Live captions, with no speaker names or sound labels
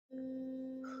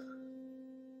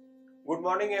Good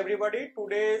morning everybody.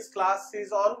 Today's class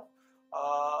is on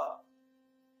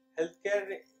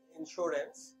healthcare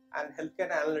insurance and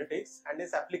healthcare analytics and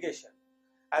its application.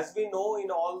 As we know, in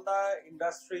all the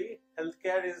industry,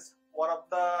 healthcare is one of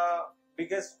the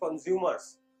biggest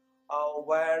consumers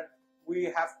where we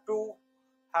have to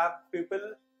have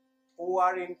people who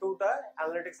are into the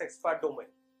analytics expert domain.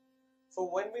 So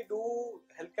when we do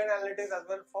healthcare analytics as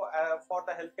well for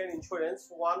the healthcare insurance,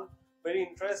 one very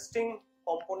interesting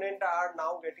component are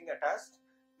now getting attached.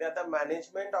 They are the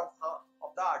management of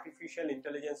the artificial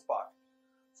intelligence part.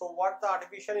 So what the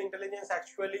artificial intelligence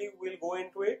actually will go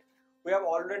into it, we have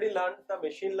already learned the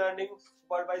machine learning,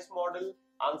 supervised model,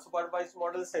 unsupervised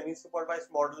model,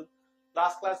 semi-supervised model.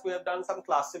 Last class we have done some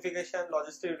classification,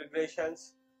 logistic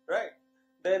regressions, right?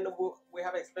 Then we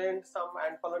have explained some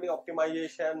ant colony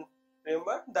optimization.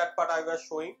 Remember that part I was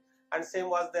showing, and same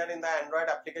was there in the Android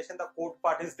application. The code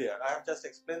part is there. I have just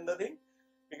explained the thing.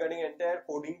 Regarding entire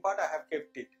coding part, I have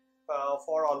kept it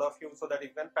for all of you so that you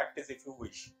can practice if you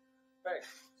wish, right?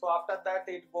 So after that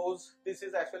it goes, this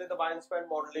is actually the bi-inspired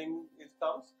modeling, it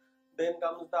comes, then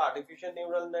comes the artificial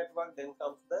neural network, then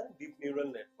comes the deep neural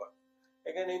network.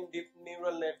 Again, in deep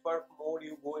neural network more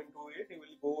you go into it, you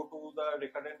will go to the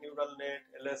recurrent neural net,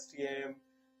 LSTM,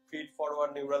 feed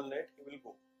forward neural net, you will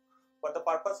go. But the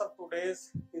purpose of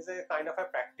today's is a kind of a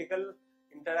practical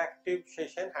interactive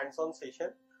session, hands-on session,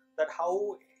 that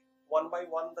how one by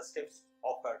one the steps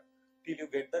occur till you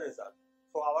get the result.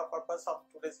 So our purpose of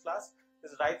today's class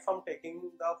is right from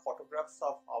taking the photographs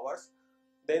of ours,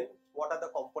 then what are the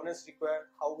components required,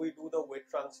 how we do the weight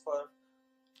transfer,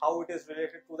 how it is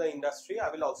related to the industry.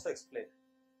 I will also explain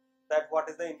that what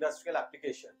is the industrial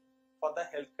application for the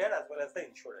healthcare as well as the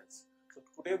insurance. So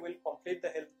today we'll complete the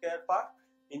healthcare part,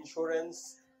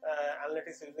 insurance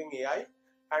analytics using AI,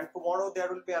 and tomorrow there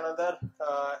will be another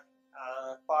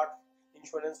part,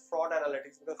 insurance fraud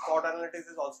analytics, because fraud analytics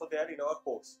is also there in our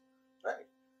course, right?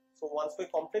 So once we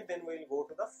complete, then we will go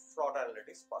to the fraud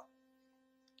analytics part.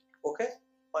 Okay,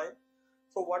 fine.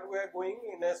 So what we are going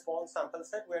in a small sample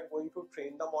set, we are going to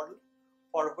train the model,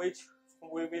 for which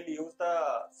we will use the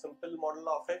simple model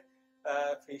of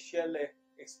a facial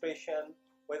expression,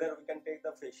 whether we can take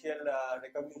the facial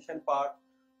recognition part,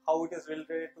 how it is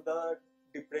related to the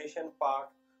depression part,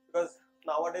 because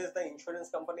nowadays the insurance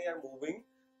company are moving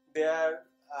their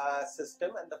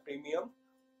system and the premium,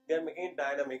 they are making it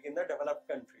dynamic in the developed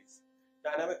countries.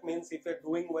 Dynamic means if you are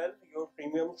doing well, your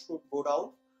premium should go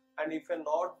down, and if you are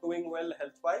not doing well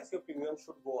health wise, your premium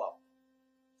should go up.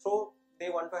 So they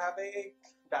want to have a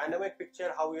dynamic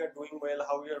picture, how you are doing well,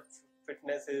 how your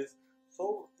fitness is.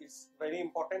 So it's very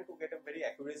important to get a very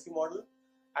accuracy model.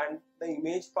 And the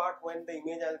image part, when the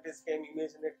image analytics came,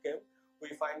 ImageNet came, we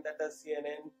find that the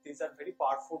CNN, these are very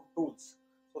powerful tools,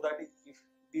 so that if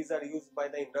these are used by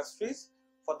the industries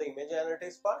for the image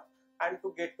analytics part, and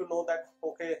to get to know that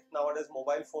okay, nowadays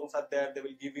mobile phones are there, they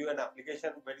will give you an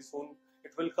application very soon,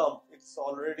 it will come, it's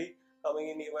already coming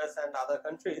in US and other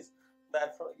countries,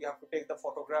 that you have to take the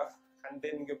photograph and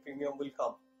then your premium will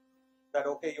come, that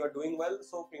okay, you are doing well,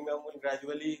 so premium will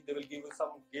gradually, they will give you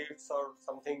some gifts or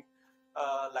something,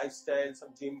 lifestyle, some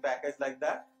gym package like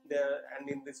that there, and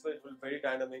in this way it will be very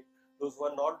dynamic. Those who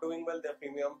are not doing well, their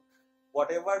premium,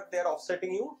 whatever they are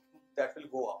offsetting you, that will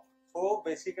go up. So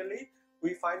basically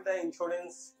we find the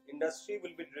insurance industry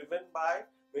will be driven by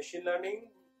machine learning,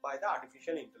 by the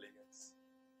artificial intelligence.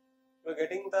 You are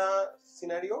getting the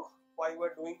scenario why we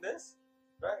are doing this,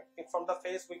 right? If from the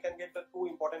face we can get the two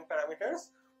important parameters.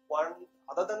 One,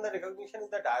 other than the recognition, is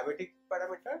the diabetic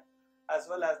parameter as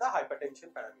well as the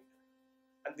hypertension parameter,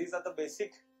 and these are the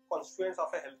basic constituents of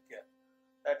a healthcare.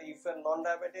 That if you are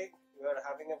non-diabetic, you are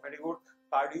having a very good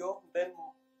cardio, then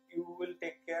you will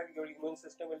take care, your immune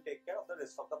system will take care of the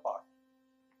rest of the part,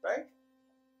 right?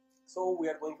 So we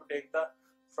are going to take the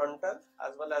frontal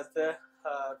as well as the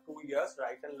 2 ears,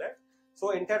 right and left.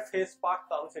 So entire face part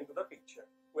comes into the picture.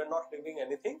 We are not leaving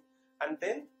anything, and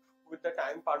then with the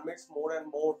time permits, more and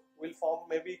more will form,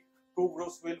 maybe 2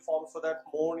 groups will form, so that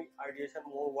more ideation,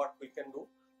 more what we can do.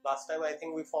 Last time I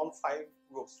think we formed 5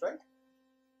 groups, right?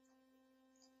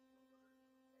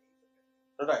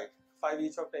 Right, 5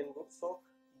 each of 10 groups. So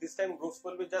this time groups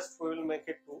will be just, we will make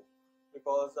it 2,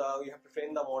 because we have to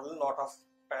train the model, lot of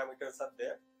parameters are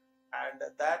there, and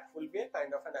that will be a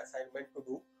kind of an assignment to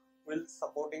do. Will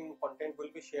supporting content will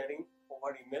be sharing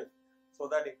over email, so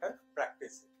that you can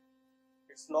practice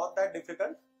it. It's not that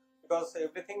difficult, because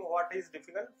everything what is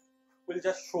difficult will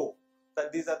just show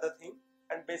that these are the things,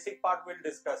 and basic part will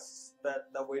discuss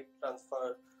that the weight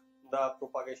transfer, the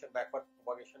propagation, backward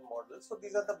propagation model. So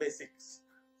these are the basics.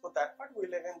 So that part we'll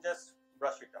again just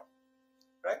brush it out,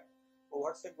 right? So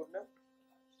what's a good name?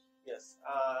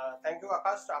 Thank you,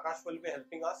 Akash. Akash will be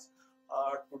helping us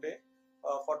today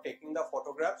for taking the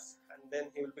photographs, and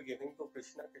then he will be giving to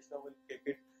Krishna. Krishna will keep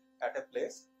it at a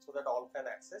place so that all can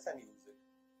access and use it.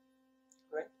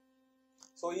 Right?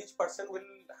 So each person will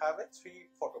have 3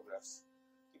 photographs.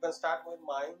 You can start with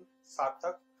mine,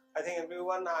 Sarthak. I think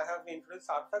everyone I have introduced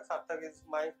Sarthak. Sarthak is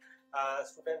my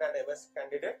student and MS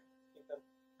candidate. You can.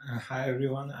 Hi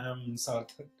everyone, I am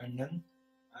Sarthak Tandon.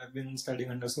 I've been studying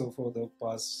under SO for the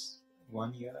past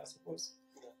 1 year, I suppose.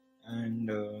 Yeah.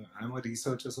 And I'm a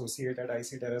research associate at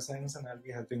IC Data Science, and I'll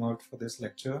be helping out for this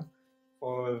lecture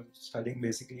for studying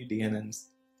basically DNNs.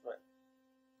 Right.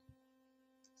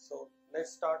 So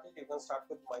let's start it. You can start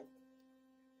with mine.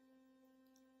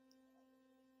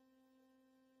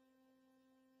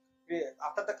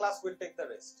 After the class, we'll take the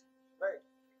rest. Right.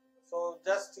 So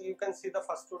just you can see the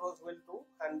first 2 rows will do,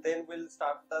 and then we'll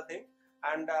start the thing.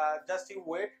 And just you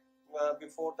wait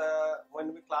before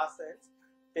when we class ends.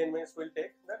 10 minutes will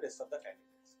take the rest of the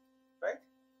candidates. Right.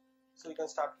 So you can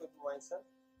start with myself.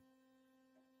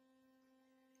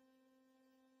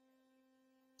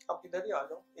 अब इधर ही आ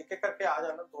जाओ, एक एक करके आ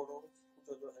जाना, 2 rows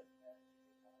जो है.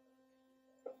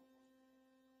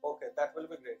 Okay, that will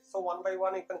be great. So one by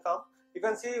one you can come. You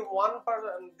can see one per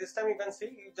this time. You can see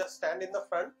you just stand in the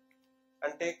front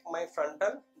and take my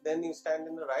frontal, then you stand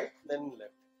in the right, then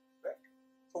left. Right.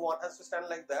 So one has to stand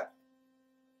like that.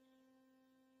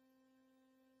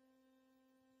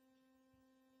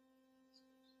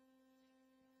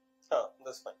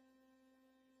 That's fine.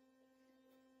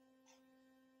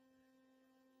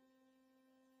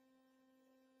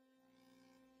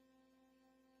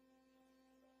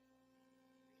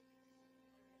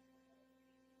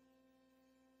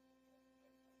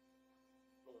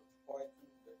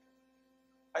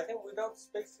 I think without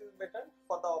specs is better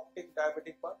for the optic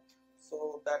diabetic part,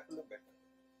 so that will be better.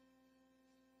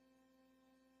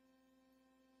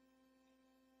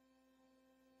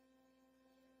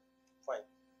 Fine.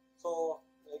 So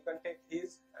you can take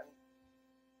his and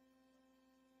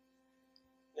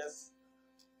yes,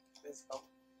 please come.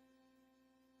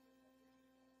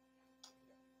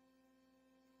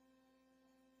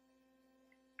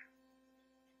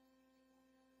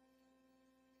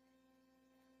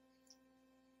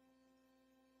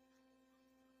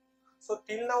 So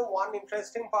till now one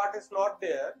interesting part is not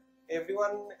there.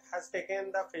 Everyone has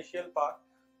taken the facial part,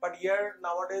 but here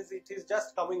nowadays it is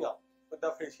just coming up with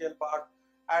the facial part,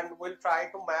 and we'll try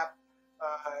to map.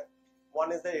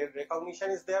 One is the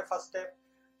recognition is there, first step.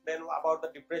 Then about the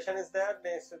depression is there.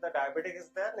 Next is the diabetic is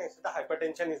there. Next is the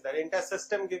hypertension is there. Entire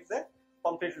system gives a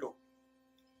complete loop,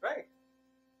 right?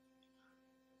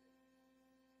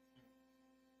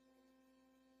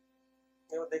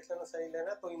 ये देख लेना सही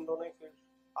लेना तो इन दोनों ही फिर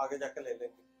आगे जाके ले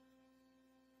लेंगे.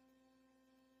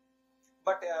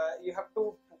 But you have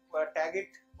to tag it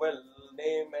well,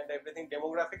 name and everything.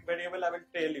 Demographic variable, I will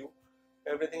tell you,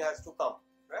 everything has to come,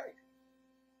 right?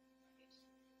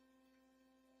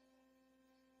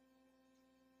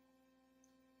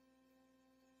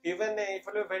 Even it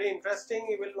will be very interesting.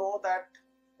 You will know that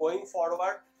going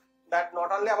forward, that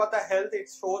not only about the health, it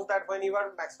shows that when you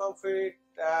are maximum fit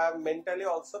mentally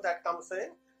also, that comes a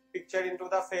picture into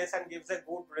the face and gives a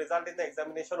good result in the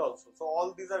examination also. So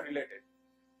all these are related.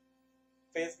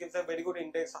 Face gives a very good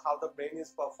index of how the brain is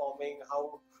performing,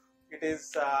 how it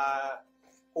is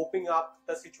coping up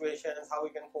the situations, how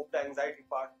we can cope the anxiety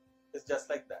part. Is just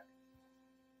like that.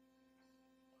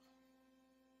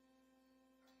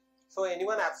 So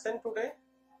anyone absent today?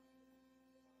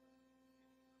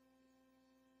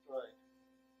 Right.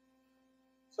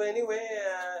 So anyway,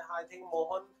 I think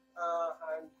Mohan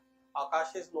and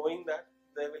Akash is knowing that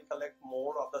they will collect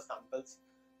more of the samples.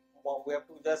 We have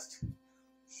to just,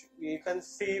 you can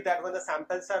see that when the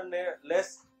samples are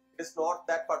less, it is not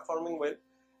that performing well.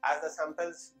 As the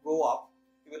samples go up,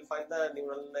 you will find the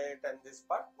neural net and this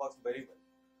part works very well.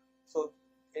 So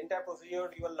entire procedure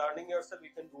you are learning yourself, you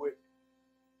can do it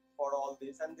for all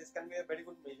this, and this can be a very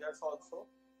good measures also.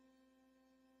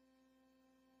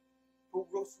 2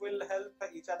 groups will help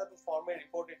each other to form a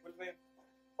report. It will be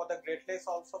for the Great Lakes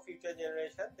also future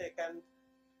generation. They can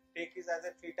take this as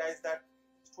a treatise that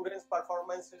students'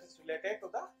 performance is related to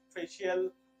the facial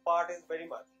part is very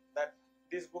much. That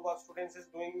this group of students is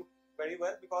doing very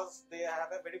well because they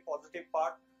have a very positive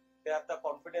part. They have the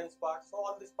confidence part. So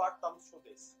all this part comes to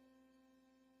this.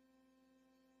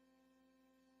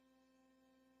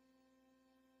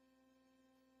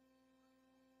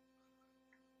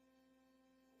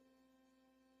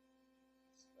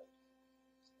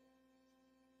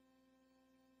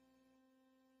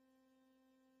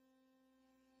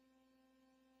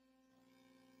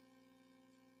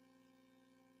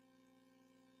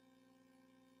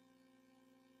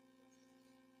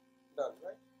 done,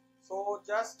 right? So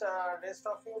just rest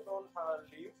of you don't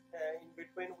leave. In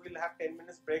between we'll have 10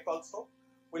 minutes break also.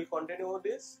 We'll continue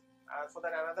this so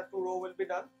that another 2 rows will be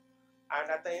done,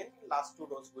 and at the end last 2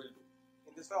 rows will do.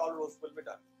 In this way all rows will be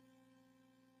done.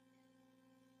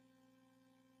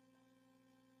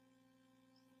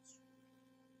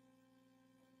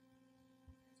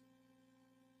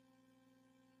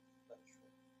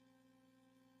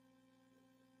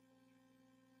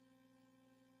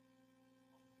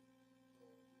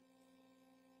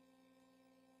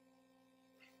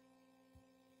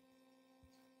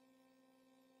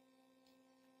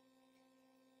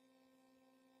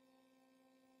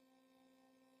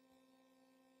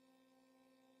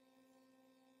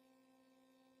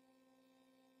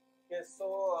 Yes,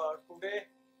 so today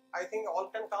I think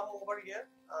all can come over here.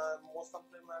 Most of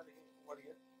them are over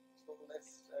here. So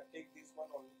let's take this one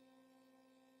only.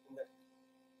 In that,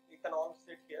 you can all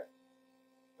sit here,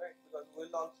 right? Because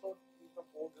we'll also use the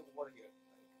board over here.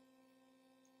 Right?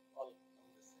 All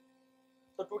on this side.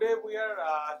 So today we are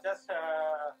just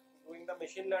doing the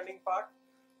machine learning part.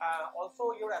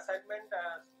 Also, your assignment.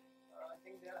 I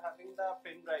think they are having the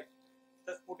pen drive.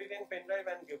 Just put it in pen drive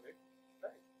and give it,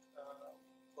 right?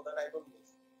 So that I don't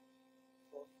miss.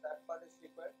 So that part is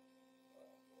required.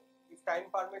 If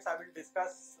time permits, I will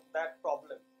discuss that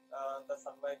problem, the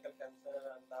cervical cancer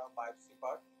and the biopsy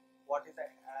part. What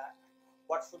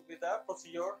should be the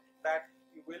procedure that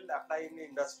you will apply in the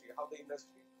industry? How the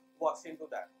industry works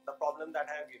into that? The problem that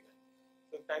I have given.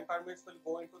 So if time permits, we'll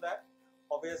go into that.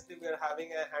 Obviously, we are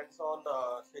having a hands-on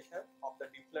session of the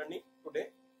deep learning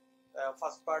today.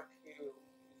 First part is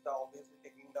obviously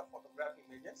taking the photograph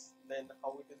images, then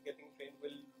how it is getting trained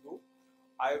will do.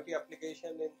 IoT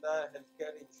application in the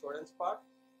healthcare insurance part,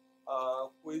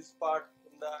 quiz part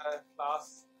in the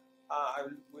class. I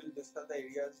will discuss the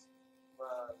areas.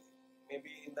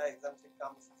 Maybe in the exams it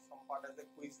comes some part as a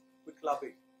quiz, quick club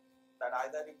it. That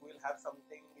either it will have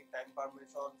something if time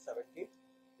permits on 17th,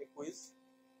 a quiz.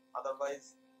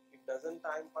 Otherwise, if doesn't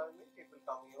time permit, it will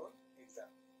come your exam.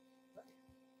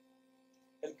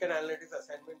 Healthcare analytics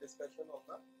assignment discussion on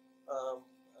the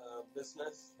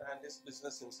business and its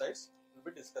business insights will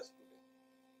be discussed today.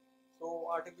 So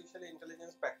artificial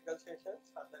intelligence practical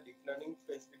sessions are the deep learning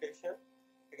face detection.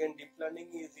 Again, deep learning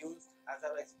is used, as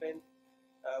I've explained,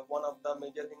 one of the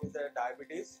major things is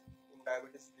diabetes. In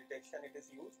diabetes detection it is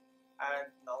used, and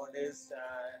nowadays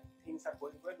things are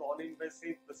going to a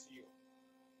non-invasive procedure.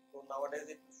 So nowadays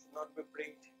it should not be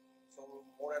pricked. So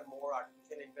more and more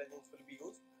artificial intelligence will be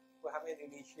used to have an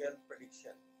initial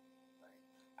prediction, right?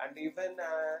 And even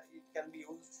it can be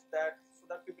used that so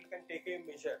that people can take a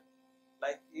measure,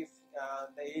 like if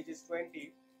the age is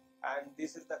 20 and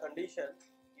this is the condition,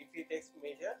 if he takes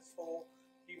measure, so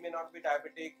he may not be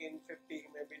diabetic in 50, he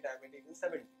may be diabetic in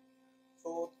 70.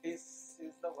 So this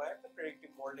is the way the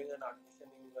predictive modeling and artificial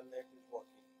neural net is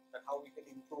working, that how we can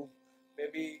improve.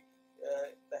 Maybe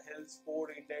the health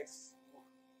score index,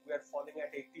 we are falling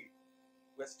at 80,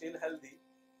 we are still healthy,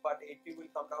 but 80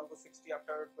 will come down to 60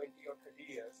 after 20 or 30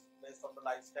 years based on the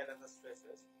lifestyle and the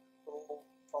stresses. So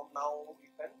from now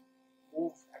we can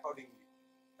move accordingly.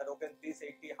 That okay, this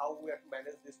 80, how we have to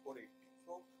manage this for 80.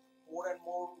 So more and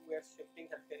more we are shifting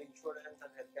healthcare insurance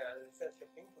and healthcare analytics are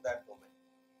shifting to that domain.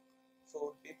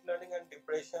 So deep learning and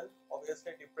depression,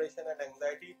 obviously depression and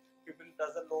anxiety, people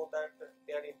doesn't know that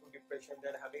they are into depression, they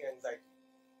are having anxiety.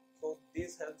 So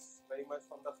this helps very much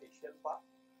from the facial part.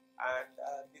 And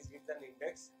this gives an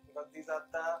index because these are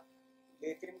the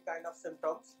latent kind of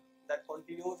symptoms that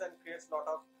continues and creates a lot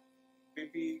of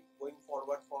BP going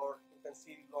forward. For you can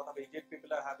see a lot of aged people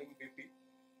are having BP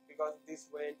because this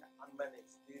went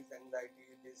unmanaged, this anxiety,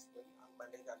 this went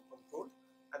unmanaged, uncontrolled,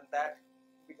 and that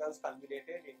becomes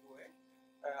culminated into a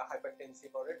hypertensive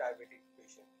or a diabetic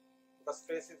patient. Because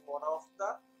stress is one of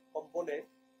the component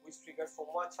which triggers so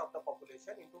much of the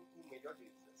population into two major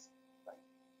diseases.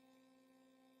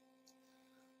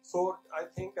 So I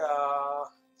think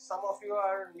some of you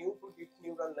are new to deep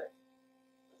neural net,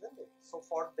 isn't it? So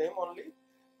for them only,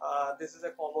 this is a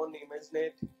common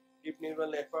ImageNet. Deep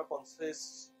neural network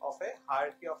consists of a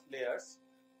hierarchy of layers.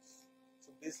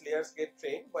 So these layers get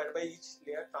trained, whereby each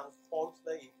layer transforms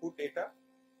the input data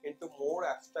into more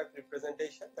abstract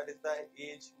representation. That is, the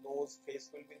age, nose, face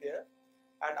will be there,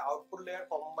 and output layer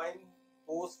combine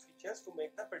those features to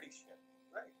make the prediction.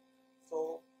 Right.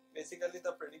 So basically,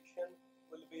 the prediction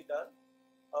will be done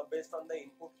based on the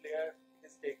input layer it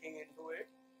is taking into it,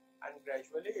 and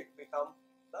gradually it becomes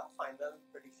the final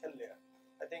prediction layer.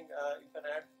 I think you can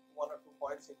add 1 or 2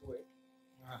 points into it.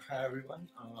 Hi everyone,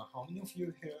 how many of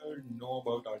you here know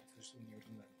about artificial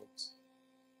neural networks?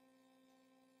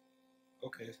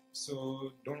 Okay,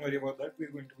 so don't worry about that. We're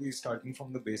going to be starting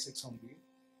from the basics only.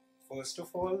 First of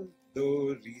all,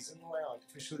 the reason why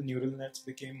artificial neural nets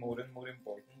became more and more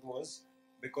important was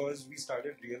because we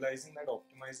started realizing that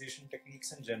optimization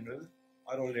techniques in general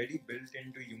are already built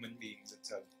into human beings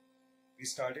itself. We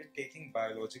started taking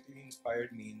biologically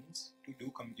inspired means to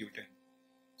do computing.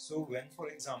 So when, for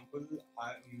example,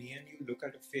 me and you look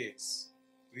at a face,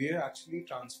 we are actually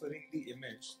transferring the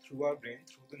image through our brain,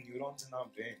 through the neurons in our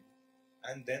brain,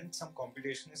 and then some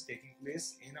computation is taking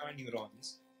place in our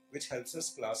neurons, which helps us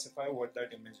classify what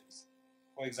that image is.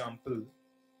 For example,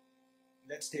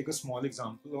 let's take a small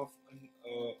example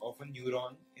of a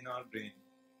neuron in our brain,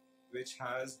 which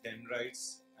has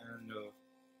dendrites and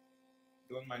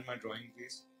don't mind my drawing,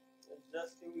 please.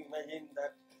 Just you imagine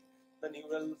that the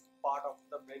neural part of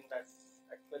the brain, that's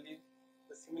actually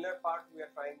the similar part we are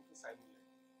trying to simulate.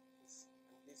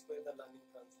 This way the learning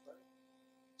transfer.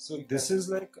 So this is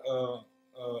like a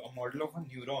model of a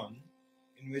neuron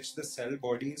in which the cell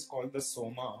body is called the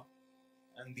soma,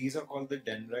 and these are called the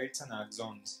dendrites and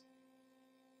axons.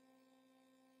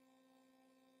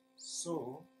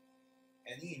 So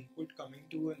any input coming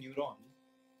to a neuron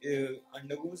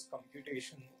undergoes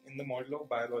computation in the model of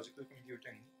biological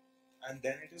computing, and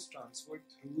then it is transferred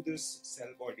through this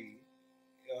cell body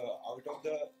out of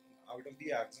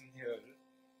the axon here,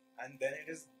 and then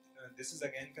this is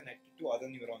again connected to other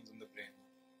neurons in the brain.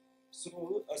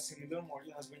 So a similar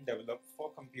model has been developed for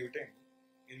computing,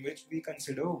 in which we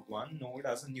consider one node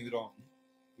as a neuron,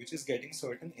 which is getting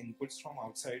certain inputs from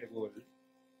outside the world,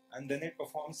 and then it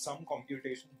performs some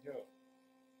computation here,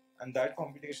 and that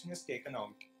computation is taken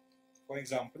out. For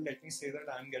example, let me say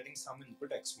that I am getting some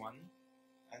input x1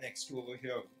 and x2 over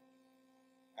here,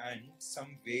 and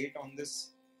some weight on this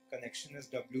connection is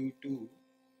w2,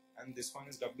 and this one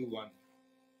is w1.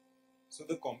 So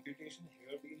the computation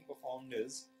here being performed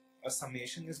is a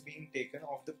summation is being taken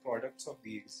of the products of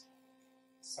these,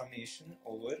 summation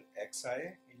over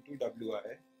xi into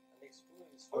wi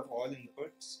of all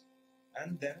inputs,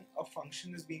 and then a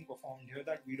function is being performed here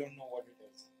that we don't know what it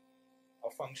is.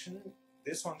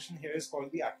 This function here is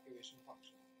called the activation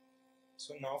function.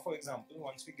 So now, for example,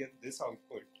 once we get this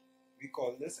output, we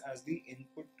call this as the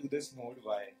input to this node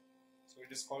y. So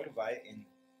it is called yin.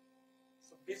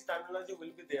 So this terminology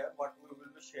will be there, what we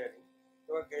will be sharing.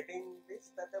 You are getting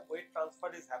this, that the weight transfer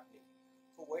is happening.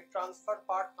 So weight transfer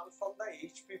part comes from the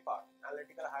HP part,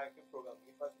 analytical hierarchy program.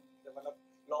 It was developed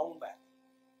long back.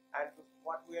 And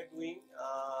what we are doing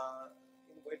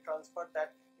in weight transfer,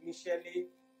 that initially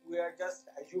we are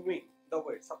just assuming the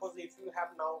weight. Suppose if you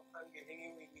have now, I'm giving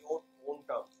you in your own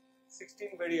terms,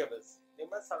 16 variables.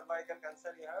 Remember cervical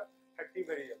cancer, you have 30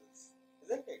 variables,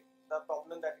 isn't it? The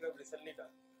problem that you have recently done.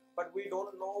 But we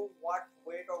don't know what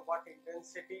weight or what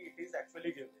intensity it is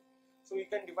actually giving. So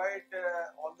we can divide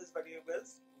all these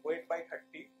variables, weight by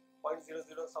 30,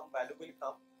 0.00 some value will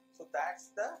come. So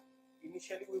that's the,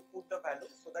 initially we put the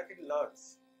value so that it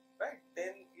learns, right?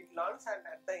 Then it learns, and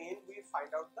at the end we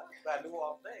find out the value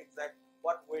of the exact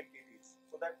what weight it is.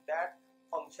 So that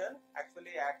function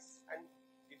actually acts and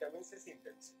determines its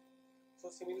intensity. So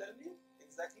similarly,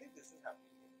 exactly this is happening.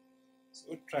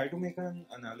 So try to make an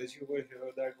analogy over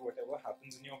here that whatever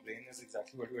happens in your brain is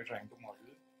exactly what we're trying to model.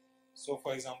 So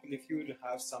for example, if you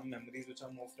have some memories which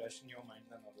are more fresh in your mind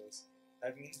than others,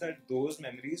 that means that those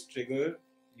memories trigger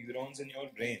neurons in your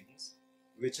brains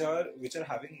which are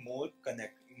having more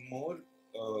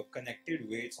connected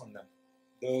weights on them.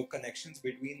 The connections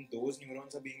between those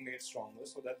neurons are being made stronger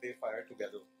so that they fire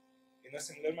together. In a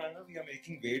similar manner, we are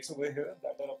making weights over here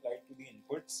that are applied to the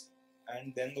inputs,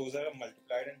 and then those are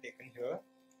multiplied and taken here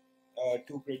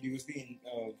to produce the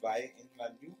y in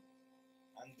value,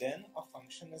 and then a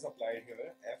function is applied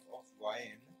here, f of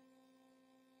yin,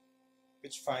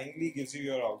 which finally gives you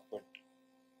your output.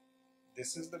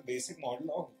 This is the basic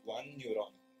model of one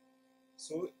neuron.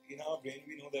 So in our brain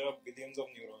we know there are billions of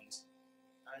neurons,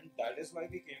 and that is why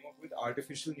we came up with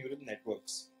artificial neural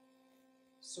networks.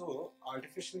 So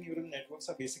artificial neural networks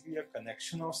are basically a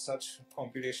connection of such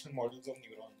computational models of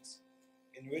neurons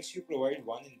in which you provide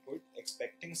one input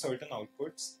expecting certain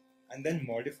outputs, and then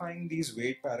modifying these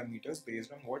weight parameters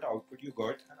based on what output you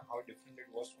got and how different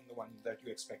it was from the one that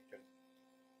you expected.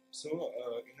 So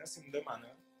in a similar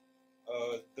manner,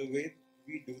 the way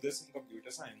we do this in computer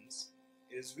science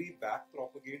is we back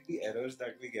propagate the errors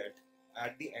that we get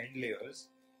at the end layers.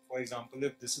 For example,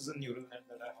 if this is a neural net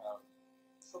that I have.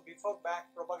 So before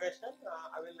back propagation,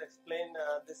 I will explain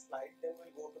this slide, then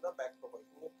we'll go to the back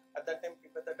propagation. At that time,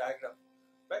 prepare the diagram,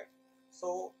 right?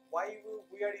 So why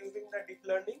we are using the deep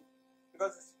learning?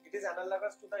 Because it is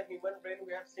analogous to the human brain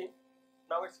we have seen.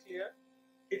 Now it's clear.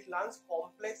 it learns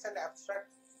complex and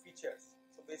abstract features.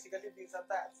 So basically these are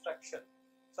the abstraction.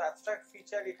 So abstract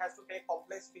feature, it has to take,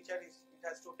 complex feature, it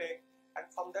has to take, and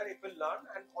from there it will learn,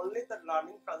 and only the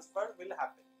learning transfer will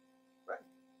happen, right?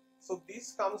 So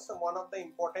this comes one of the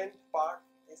important part.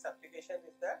 This application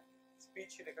is there,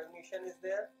 speech recognition is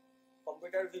there,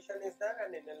 computer vision is there,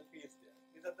 and NLP is there.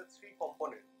 These are the three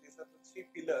components, these are the three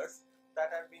pillars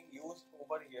that are being used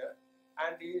over here.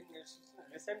 And in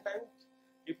recent times,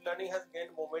 deep learning has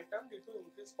gained momentum due to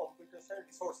increased computational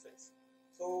resources.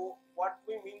 So what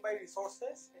we mean by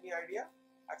resources, any idea?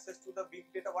 Access to the big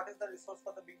data. What is the resource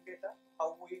for the big data?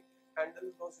 How we handle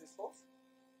those resources?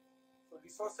 So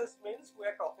resources means we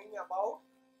are talking about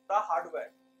the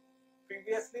hardware.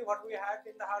 Previously what we had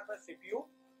in the hardware, CPU.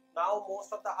 Now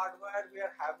most of the hardware we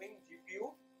are having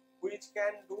GPU, which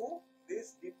can do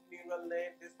this deep neural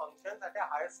net, these functions at a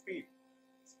higher speed.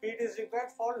 Speed is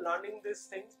required for learning these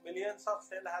things. Millions of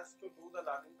cells has to do the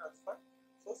learning transfer.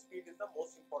 So speed is the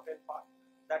most important part.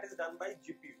 That is done by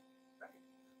GPU, right?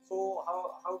 So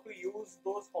how to use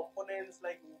those components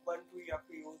like Ubuntu, you have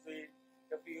to use it.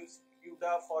 You have to use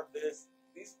CUDA for this.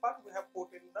 This part we have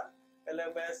put in the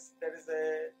LMS. There is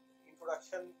a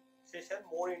introduction session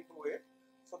more into it.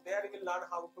 So there you will learn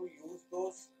how to use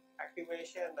those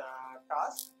activation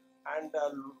tasks and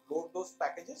load those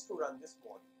packages to run this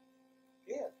module.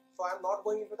 Clear? So I am not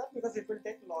going into that because it will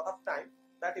take a lot of time.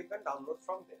 That you can download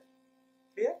from there.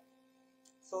 Clear?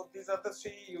 So these are the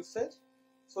three usage.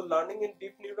 So learning in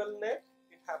deep neural net,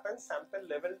 it happens, sample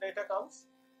level data comes,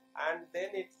 and then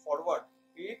it forward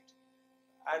it,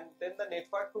 and then the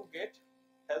network to get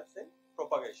helps in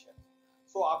propagation.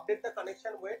 So update the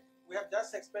connection weight. We have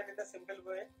just explained in a simple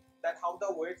way that how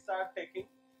the weights are taking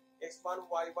x1,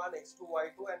 y1, x2,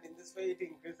 y2, and in this way it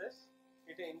increases.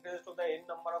 It increases to the n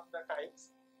number of the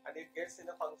times, and it gets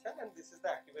in a function, and this is the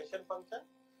activation function.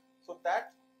 So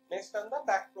that next on the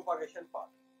back propagation part,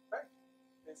 right?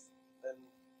 This then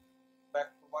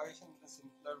back propagation in a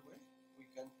simpler way. We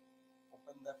can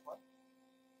open that one.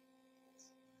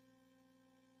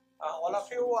 All of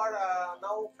you are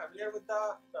now familiar with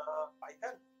the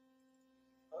Python.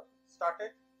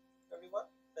 Started, everyone?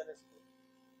 Then it's good.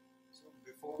 So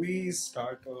before we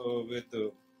start with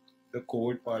the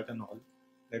code part and all,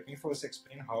 let me first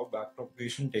explain how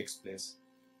backpropagation takes place.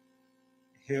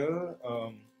 Here,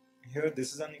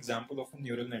 this is an example of a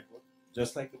neural network,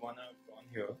 just like the one I've drawn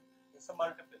here. It's a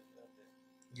multiple.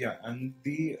 Yeah, and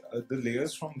the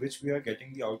layers from which we are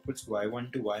getting the outputs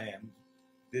y1 to ym,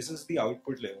 this is the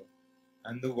output layer,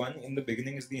 and the one in the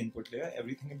beginning is the input layer.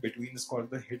 Everything in between is called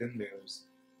the hidden layers,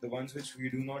 the ones which we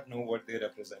do not know what they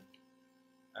represent.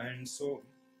 And so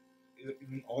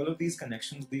in all of these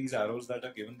connections, these arrows that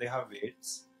are given, they have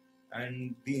weights,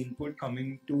 and the input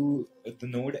coming to the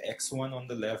node x1 on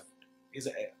the left is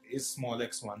small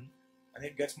x1, and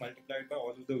it gets multiplied by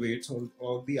all of the weights,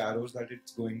 all the arrows that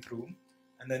it's going through,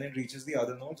 and then it reaches the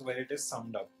other nodes where it is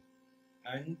summed up,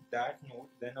 and that node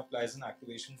then applies an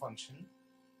activation function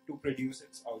to produce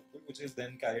its output, which is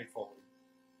then carried forward.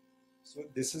 So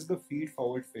this is the feed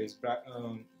forward phase.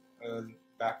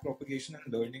 Backpropagation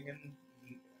and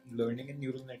learning in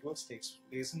neural networks takes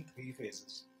place in three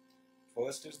phases.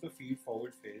 First is the feed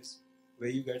forward phase, where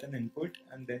you get an input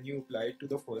and then you apply it to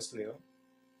the first layer,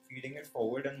 feeding it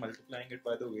forward and multiplying it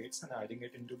by the weights and adding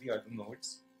it into the other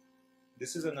nodes.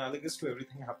 This is analogous to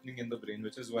everything happening in the brain,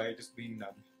 which is why it is being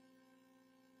done.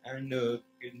 And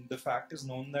the fact is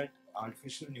known that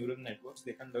artificial neural networks,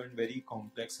 they can learn very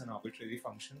complex and arbitrary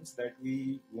functions that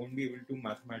we won't be able to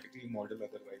mathematically model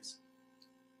otherwise.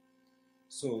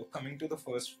 So coming to the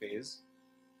first phase,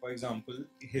 for example,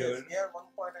 here... Yes, here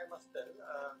one point I must tell,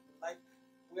 like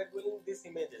we are doing these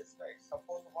images, right?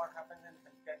 Suppose what happens in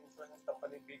healthcare insurance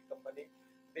company, big company,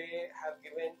 they have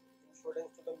given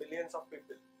insurance to the millions of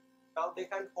people. Now they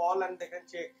can call and they can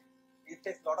check. It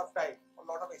takes a lot of time, a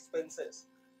lot of expenses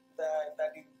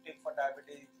that you take for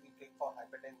diabetes, you take for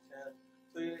hypertension.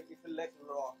 So it will take a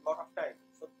lot of time.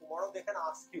 So tomorrow they can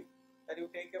ask you that you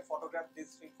take a photograph,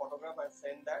 this photograph, and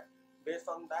send that. Based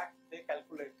on that, they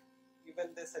calculate.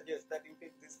 Even they suggest that you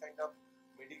take this kind of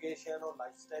medication or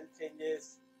lifestyle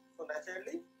changes. So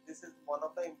naturally, this is one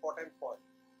of the important points.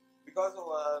 Because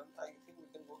I think we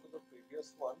can go to the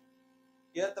previous one.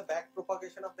 Here the back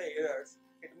propagation of the errors,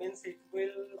 it means it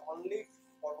will only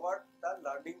forward the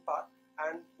learning part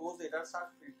and those errors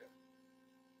are filtered.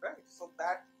 Right? So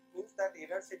that means that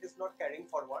errors it is not carrying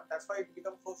forward. That's why it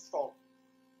becomes so strong.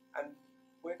 And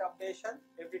weight updation,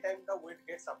 every time the weight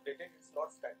gets updated, it's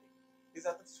not static. These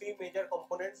are the three major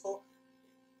components. So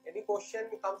any question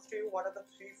comes to you, what are the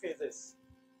three phases,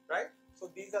 right? So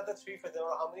these are the three phases.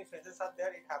 Or how many phases are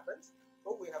there? It happens.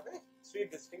 So we have a three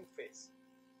distinct phase.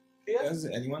 Clear? Does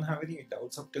anyone have any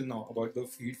doubts up till now about the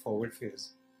feed forward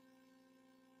phase?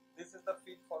 This is the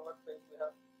feed forward phase we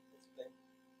have explained.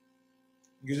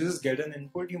 You just get an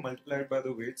input, you multiply it by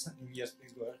the weights, and yes,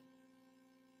 please go ahead.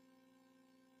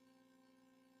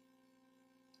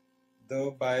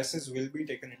 The biases will be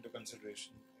taken into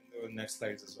consideration in the next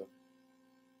slides as well.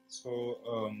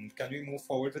 So, can we move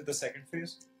forward with the second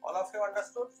phase? All of you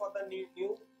understood for the new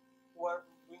who are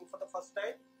doing for the first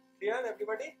time? Clear,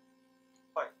 everybody?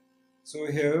 Fine. So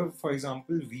here, for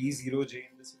example, V0j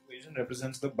in this equation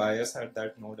represents the bias at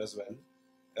that node as well.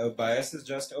 A bias is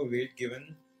just a weight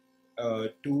given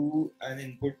to an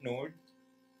input node,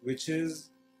 which is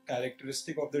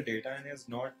characteristic of the data and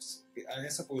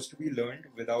is supposed to be learned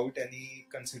without any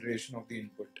consideration of the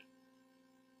input.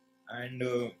 And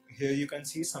here you can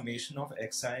see summation of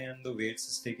xi and the weights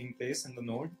is taking place in the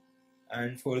node.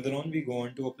 And further on, we go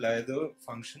on to apply the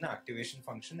function, activation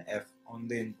function f on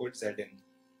the input zin.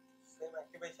 Same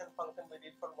activation function we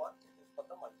did for one, it is for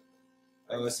the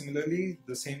multiple. Similarly,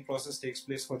 the same process takes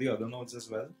place for the other nodes as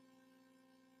well.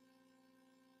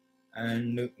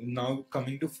 And now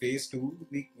coming to phase 2,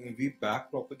 we back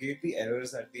propagate the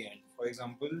errors at the end. For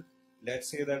example, let's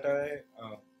say that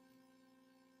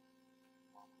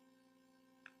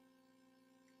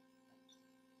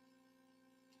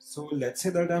let's say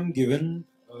that I'm given,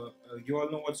 you all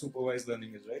know what supervised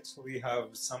learning is, right? So we have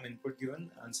some input given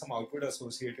and some output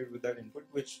associated with that input,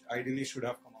 which ideally should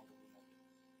have come out of the node.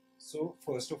 So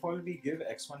first of all, we give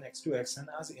x1, x2, xn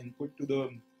as input to the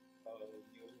neural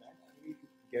net, and we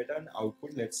get an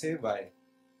output, let's say y,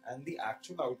 and the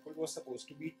actual output was supposed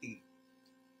to be t.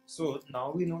 So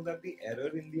now we know that the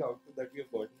error in the output that we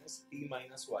have gotten is t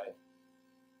minus y.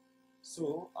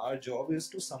 So our job is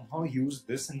to somehow use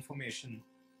this information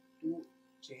to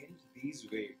change these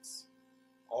weights,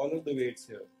 all of the weights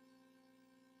here.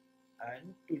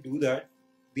 And to do that,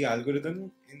 the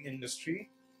algorithm in industry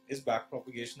is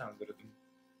backpropagation algorithm.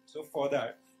 So for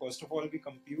that, first of all, we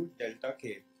compute delta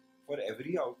k for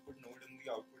every output node in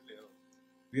the output layer.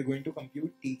 We are going to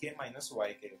compute tk minus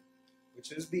yk,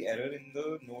 which is the error in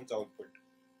the node's output.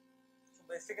 So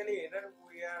basically, error,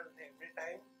 we are every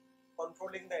time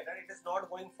controlling the error. It is not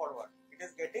going forward. It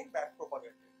is getting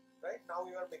backpropagated. Right now,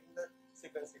 you are making the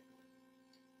sequence equivalent.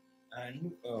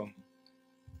 And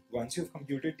once you've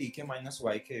computed tk minus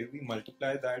yk, we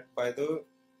multiply that by the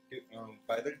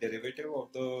derivative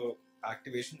of the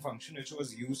activation function, which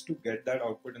was used to get that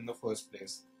output in the first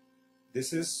place.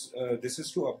 This is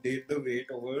to update the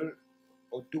weight over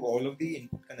to all of the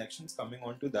input connections coming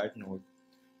onto that node.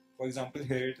 For example,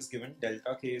 here it is given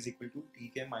delta k is equal to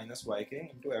tk minus yk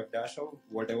into f dash of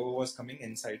whatever was coming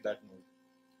inside that node.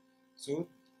 So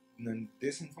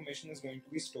this information is going to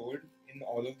be stored in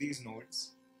all of these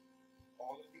nodes.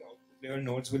 All of the output layer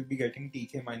nodes will be getting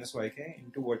tk minus yk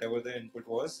into whatever the input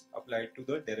was applied to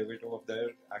the derivative of their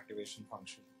activation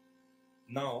function.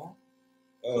 Now,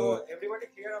 so everybody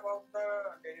clear about the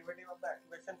derivative of the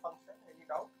activation function? Any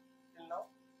doubt till now?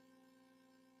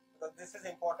 Because this is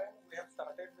important. We have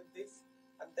started with this,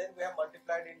 and then we have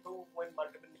multiplied into when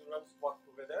multiple neurons work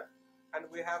together, and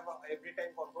we have every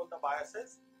time control the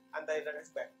biases, and the error is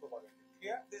back propagated.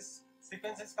 Here, this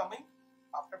sequence is coming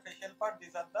after facial part.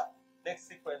 These are the next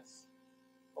sequence.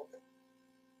 Okay.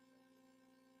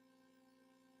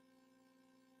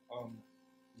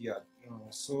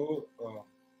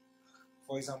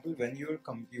 For example, when you're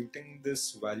computing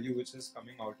this value which is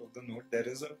coming out of the node, there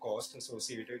is a cost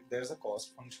associated. There's a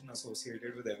cost function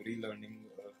associated with every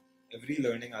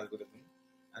learning algorithm,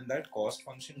 and that cost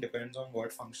function depends on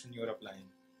what function you're applying.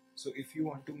 So if you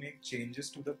want to make changes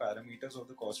to the parameters of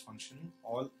the cost function,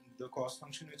 all the cost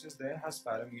function which is there has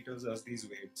parameters as these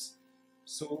weights.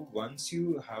 So once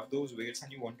you have those weights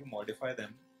and you want to modify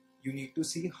them, you need to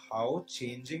see how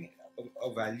changing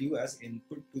a value as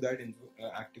input to that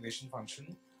activation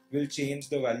function will change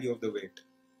the value of the weight.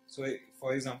 So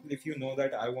for example, if you know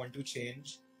that I want to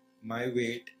change my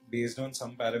weight based on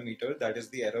some parameter, that is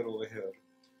the error over here.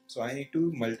 So I need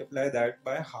to multiply that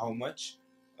by how much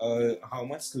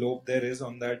slope there is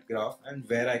on that graph and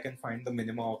where I can find the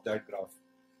minima of that graph.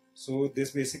 So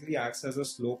this basically acts as a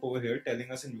slope over here, telling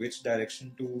us in which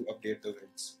direction to update the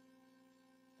weights.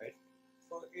 Right?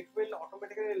 So it will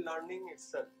automatically learning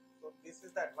itself. So this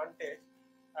is the advantage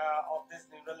of this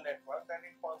neural network, that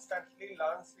it constantly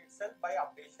learns itself by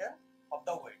updation of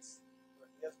the weights. So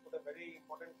he has put a very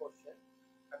important question,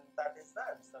 and that is the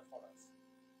answer for us.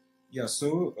 Yeah.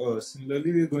 So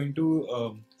similarly, we're going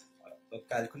to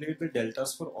calculate the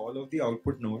deltas for all of the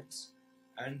output nodes,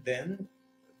 and then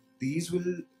these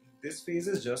this phase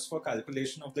is just for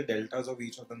calculation of the deltas of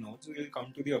each of the nodes. We will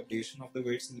come to the updation of the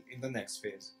weights in the next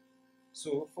phase.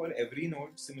 So for every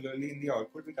node, similarly in the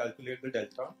output, we calculate the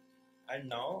delta. And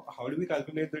now, how do we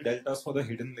calculate the deltas for the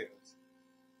hidden layers?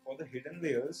 For the hidden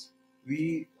layers,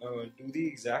 we do the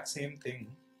exact same thing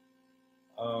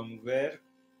where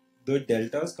the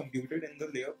delta is computed in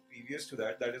the layer previous to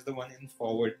that, that is the one in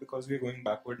forward, because we are going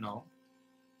backward now.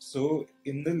 So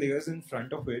in the layers in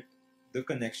front of it, the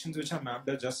connections which are mapped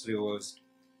are just reversed,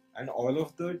 and all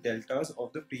of the deltas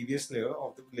of the previous layer,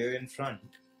 of the layer in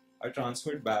front, are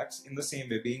transferred back in the same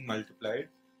way, being multiplied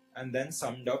and then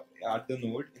summed up at the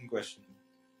node in question.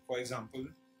 For example,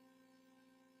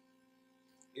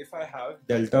 if I have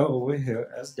delta over here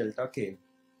as delta k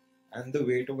and the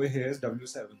weight over here is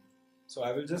W7, so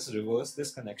I will just reverse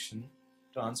this connection,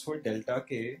 transfer delta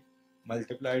k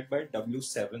multiplied by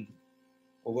W7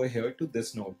 over here to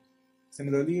this node.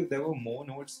 Similarly, if there were more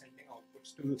nodes sending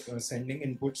outputs to sending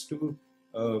inputs to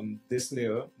this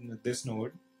layer, this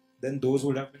node, then those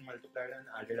would have been multiplied and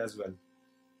added as well.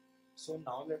 So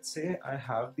now let's say I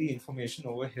have the information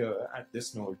over here at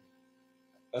this node.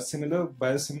 By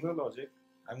a similar logic,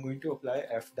 I'm going to apply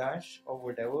f dash or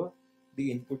whatever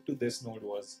the input to this node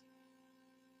was.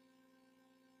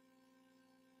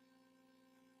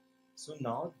 So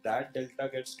now that delta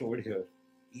gets stored here.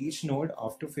 Each node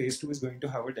after phase 2 is going to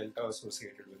have a delta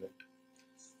associated with it.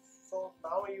 So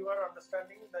now you are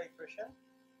understanding the equation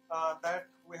that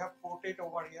we have put it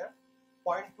over here,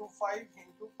 0.25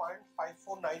 into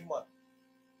 0.5491,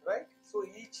 right? So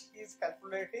each is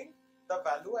calculating the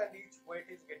value and each weight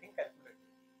is getting calculated.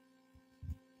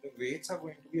 The weights are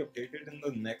going to be updated in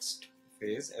the next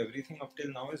phase. Everything up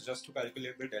till now is just to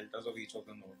calculate the deltas of each of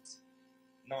the nodes.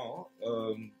 Now,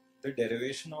 the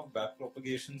derivation of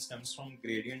backpropagation stems from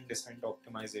gradient descent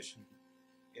optimization,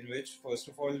 in which first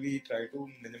of all we try to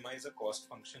minimize a cost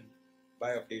function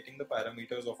by updating the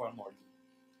parameters of our model.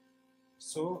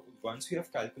 So once we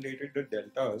have calculated the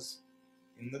deltas,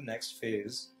 in the next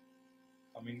phase,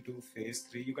 coming to phase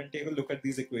 3, you can take a look at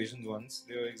these equations once.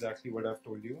 They are exactly what I've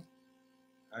told you.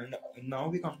 And now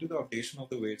we come to the updation of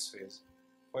the weights phase.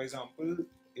 For example,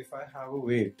 if I have a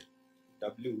weight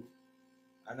W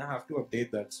and I have to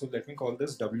update that, so let me call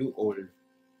this W old.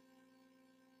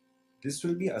 This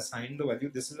will be assigned the value.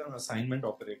 This is an assignment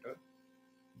operator.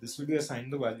 This will be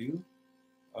assigned the value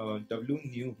W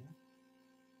new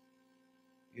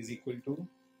is equal to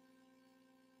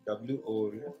W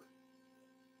old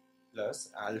plus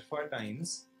alpha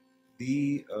times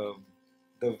the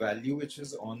value which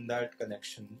is on that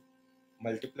connection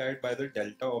multiplied by the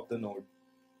delta of the node.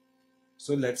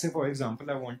 So let's say, for example,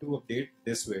 I want to update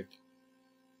this weight.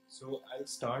 So I'll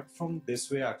start from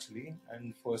this way actually,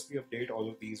 and firstly update all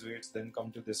of these weights, then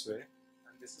come to this way,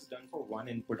 and this is done for one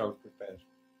input-output pair.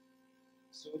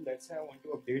 So let's say I want to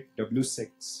update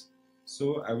W6.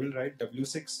 So I will write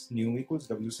W6 new equals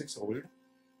W6 old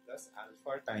plus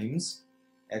alpha times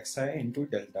xi into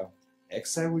delta.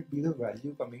 Xi would be the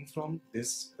value coming from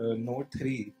this node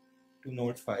 3 to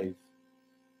node 5,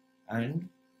 and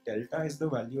delta is the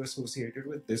value associated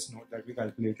with this node that we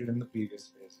calculated in the previous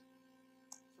phase.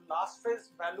 So last phase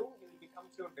value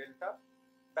becomes your delta,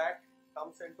 that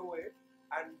comes into it,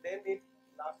 and then it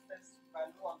last phase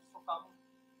value also comes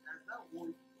as the old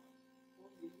one. So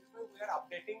in this way we are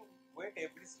updating weight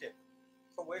every step.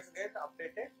 So weights get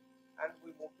updated and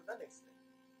we move to the next step.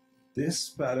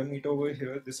 This parameter over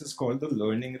here, this is called the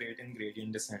learning rate in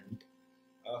gradient descent.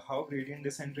 How gradient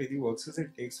descent really works is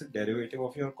it takes a derivative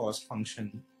of your cost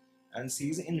function and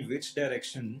sees in which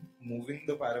direction moving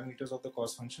the parameters of the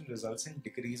cost function results in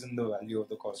decrease in the value of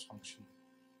the cost function.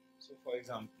 So for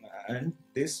example, and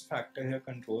this factor here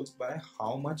controls by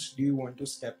how much do you want to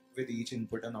step with each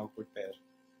input and output pair.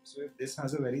 So if this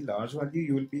has a very large value,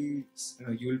 you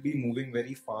will be moving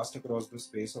very fast across the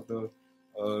space of the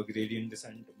gradient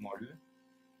descent model,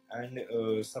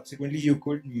 and subsequently you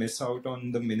could miss out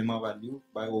on the minima value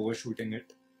by overshooting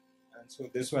it. And so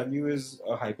this value is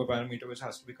a hyperparameter which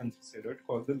has to be considered,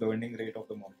 called the learning rate of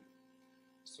the model.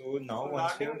 So now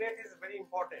learning rate is very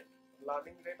important.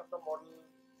 Learning rate of the model,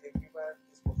 everywhere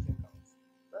this question comes,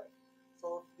 right?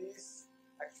 So this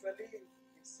actually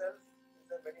itself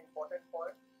is a very important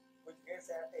point which gets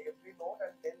at every node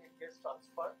and then it gets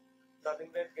transferred.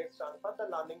 Learning rate gets transferred, the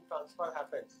learning transfer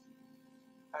happens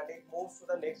and it moves to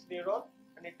the next neuron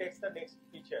and it takes the next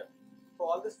feature. So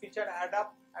all these features add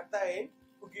up at the end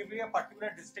to give you a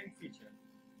particular distinct feature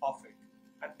of it,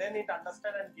 and then it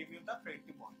understands and give you the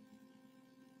predictive model.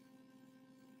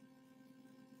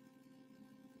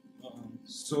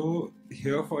 So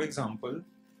here, for example,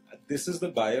 this is the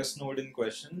bias node in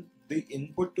question. The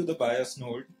input to the bias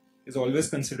node is always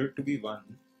considered to be 1,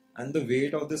 and the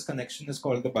weight of this connection is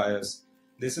called the bias.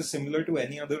 This is similar to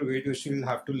any other weight which you will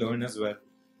have to learn as well.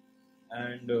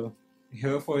 And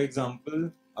here, for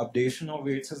example, updation of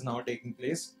weights is now taking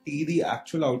place. T, the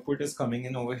actual output, is coming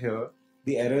in over here.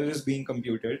 The error is being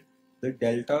computed. The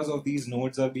deltas of these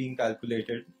nodes are being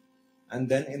calculated. And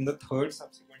then in the third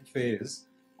subsequent phase,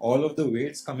 all of the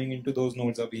weights coming into those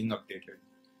nodes are being updated.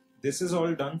 This is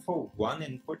all done for one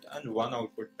input and one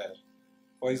output pair.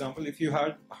 For example, if you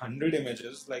had 100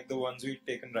 images like the ones we've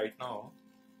taken right now,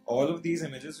 all of these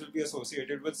images will be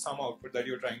associated with some output that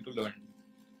you're trying to learn.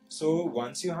 So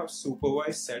once you have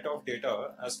supervised set of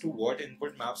data as to what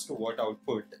input maps to what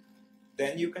output,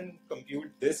 then you can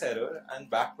compute this error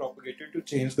and backpropagate it to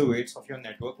change the weights of your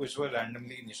network which were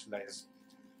randomly initialized.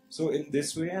 So in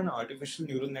this way, an artificial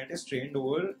neural net is trained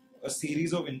over a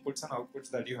series of inputs and outputs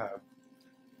that you have.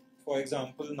 For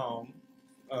example, now,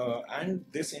 and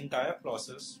this entire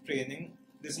process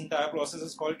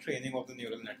is called training of the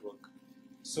neural network.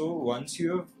 So once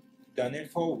you have done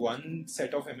it for one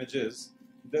set of images,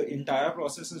 the entire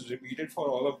process is repeated for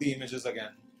all of the images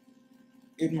again.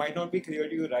 It might not be clear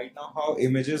to you right now how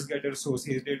images get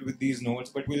associated with these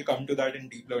nodes, but we'll come to that in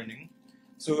deep learning.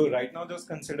 So right now, just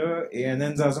consider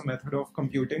ANNs as a method of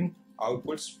computing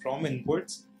outputs from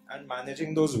inputs and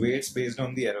managing those weights based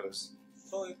on the errors.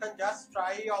 So you can just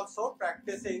try also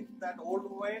practicing that old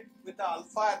weight with the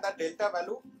alpha and the delta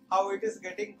value, how it is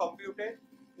getting computed.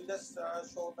 You just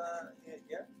show the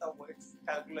here the weights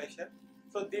calculation.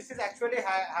 So this is actually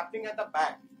happening at the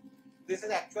back. This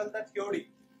is actual the theory,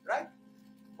 right?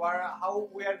 For how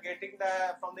we are getting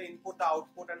the from the input the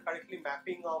output and correctly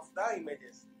mapping of the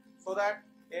images, so that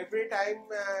every time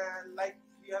like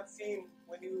you have seen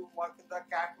when you work in the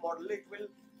cat model, it will,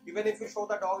 even if you show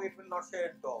the dog, it will not say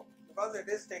dog, because it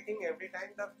is taking every time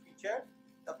the feature,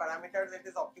 the parameters it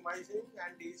is optimizing,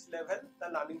 and each level the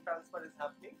learning transfer is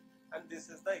happening, and this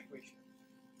is the equation.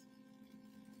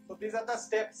 So these are the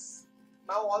steps.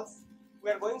 Now also we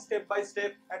are going step by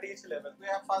step at each level. We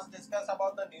have first discussed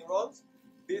about the neurons.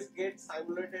 This gets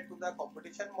simulated to the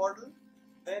competition model.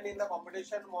 Then in the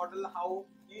competition model, how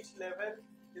each level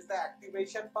is the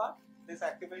activation part, this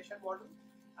activation model,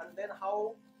 and then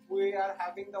how we are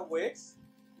having the weights.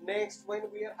 Next, when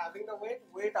we are having the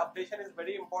weight updation is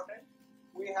very important.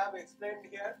 We have explained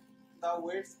here the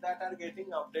weights that are getting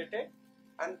updated,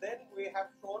 and then we have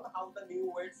shown how the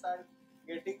new weights are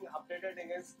getting updated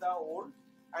against the old,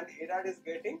 and error is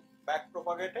getting back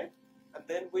propagated, and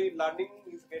then we learning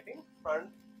is getting front,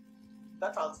 the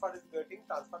transfer is getting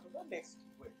transferred to the next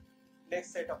weight,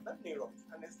 next set of the neurons,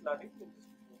 and it's learning in this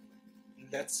way.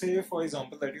 Let's say, for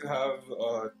example, that you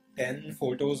have 10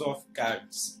 photos of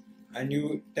cats,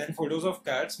 and 10 photos of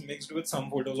cats mixed with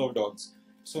some photos of dogs.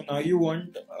 So now you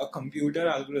want a computer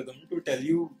algorithm to tell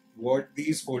you what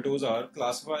these photos are,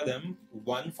 classify them,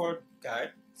 1 for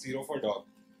cat, 0 for dog.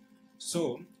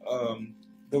 So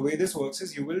the way this works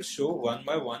is you will show one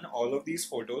by one all of these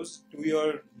photos to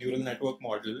your neural network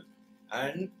model,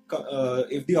 and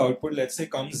if the output, let's say,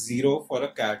 comes 0 for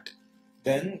a cat,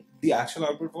 then the actual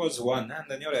output was 1, and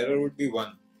then your error would be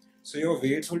 1. So your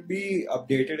weights would be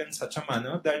updated in such a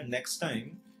manner that next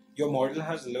time your model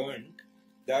has learned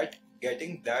that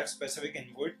getting that specific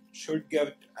input should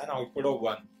get an output of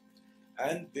 1.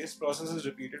 And this process is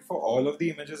repeated for all of the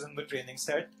images in the training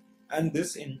set, and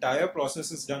this entire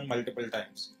process is done multiple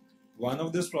times. One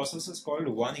of this process is called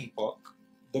one epoch.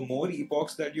 The more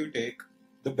epochs that you take,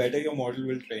 the better your model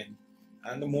will train,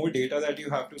 and the more data that you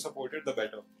have to support it, the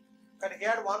better. And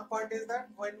here one point is that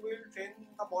when we will train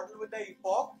the model with the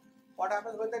epoch, what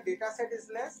happens when the data set is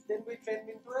less, then we train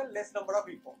into a less number of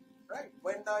epoch, right?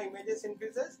 When the images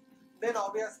increases, then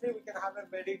obviously we can have a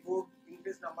very good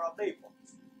increased number of the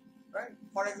epochs, right?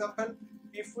 For example,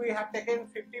 if we have taken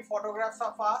 50 photographs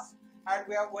of us and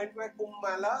we have went to a Kumbh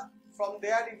Mela, from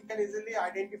there you can easily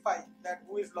identify that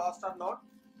who is lost or not.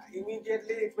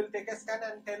 Immediately it will take a scan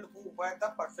and tell where the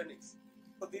person is.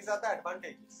 So these are the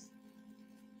advantages.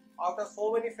 After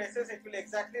so many faces, it will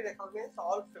exactly recognize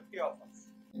all 50 of us.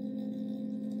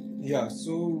 Yeah,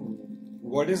 so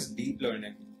what is deep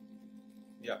learning?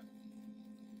 Yeah.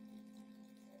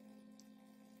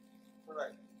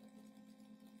 Right.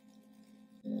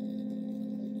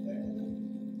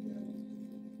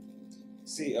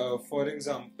 See, for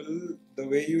example, the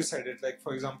way you said it, like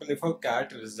for example, if a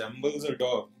cat resembles a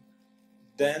dog,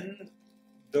 then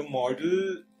the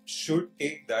model should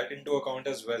take that into account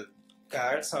as well.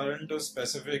 Cats aren't a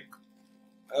specific,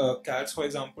 cats, for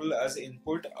example, as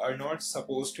input are not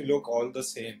supposed to look all the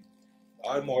same.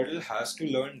 Our model has to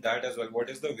learn that as well. What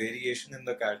is the variation in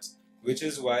the cats? Which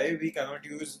is why we cannot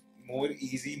use more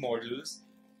easy models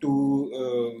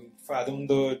to fathom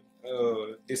the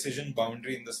decision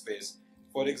boundary in the space.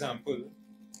 For example,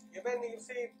 even you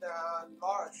see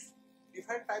large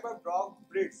different type of dog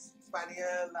breeds,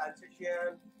 Spaniel,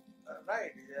 Alsatian,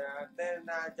 right? Then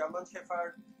German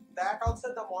Shepherd. That also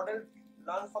the model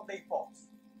learns from the epochs.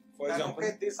 for That example,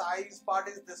 okay, this eyes part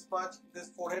is this much, this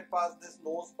forehead part, this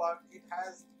nose part. It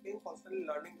has been constantly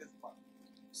learning this part.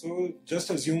 so just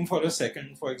assume for a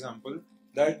second, for example,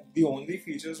 that the only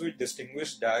features which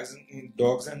distinguish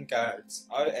dogs and cats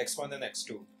are x1 and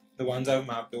x2, the ones I've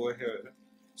mapped over here.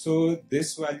 So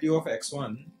this value of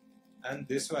x1 and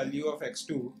this value of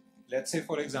x2, let's say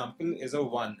for example, is a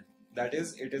 1. That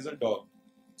is, it is a dog.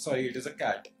 Sorry, it is a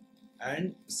cat.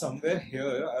 And somewhere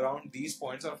here around these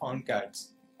points are found cats,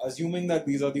 assuming that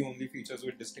these are the only features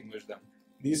which distinguish them.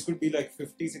 These could be like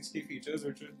 50, 60 features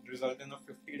which would result in a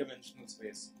 50-dimensional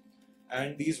space.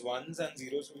 And these ones and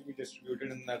zeros will be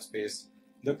distributed in that space.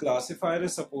 The classifier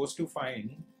is supposed to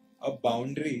find a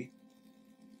boundary,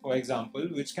 for example,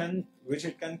 which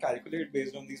it can calculate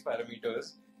based on these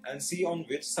parameters and see on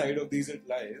which side of these it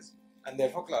lies, and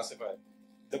therefore classify.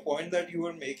 The point that you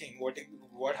were making,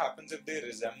 what happens if they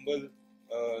resemble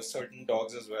certain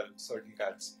dogs as well, certain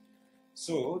cats?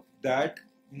 So that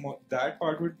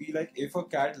part would be like if a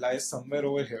cat lies somewhere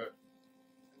over here.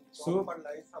 So Dog part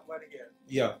lies somewhere here.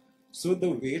 yeah, so the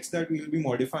weights that we'll be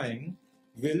modifying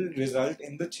will result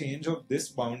in the change of this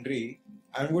boundary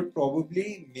and would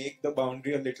probably make the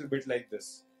boundary a little bit like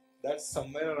this. That's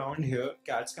somewhere around here,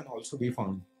 cats can also be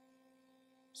found.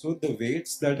 So the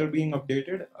weights that are being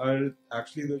updated are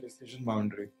actually the decision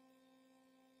boundary.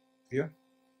 Here?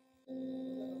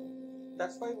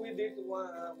 That's why we did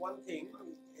one thing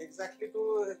exactly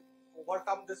to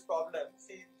overcome this problem.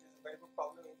 See, this is a very good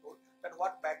problem we put, that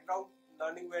what background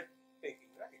learning we're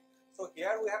taking, right? So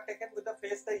here we have taken with the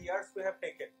face the years we have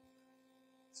taken.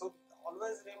 So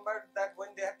always remember that when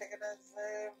they have taken as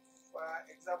a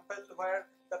example where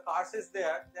the cars is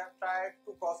there, they have tried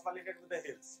to cross-validate with the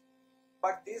hills.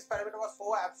 But this parameter was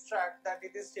so abstract that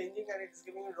it is changing and it is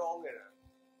giving a wrong error.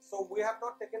 So we have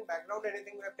not taken background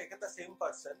anything, we have taken the same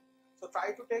person. So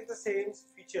try to take the same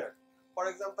feature. For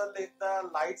example, if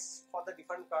the lights for the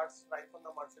different cars, right from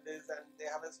the Mercedes, and they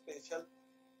have a special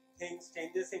things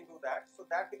changes into that, so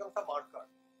that becomes a marker.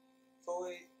 So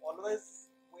always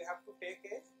we have to take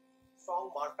a strong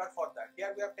marker for that.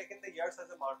 Here we have taken the years as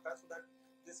a marker so that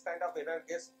this kind of error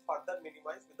gets further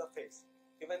minimized with the face.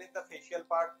 Even if the facial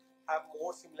part have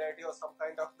more similarity or some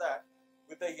kind of that,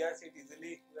 with the years it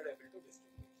easily we are able to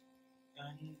distinguish.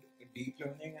 And deep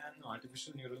learning and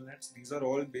artificial neural nets, these are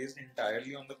all based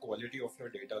entirely on the quality of your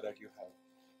data that you have.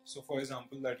 So for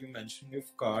example, that you mentioned,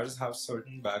 if cars have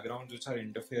certain backgrounds which are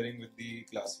interfering with the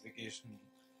classification,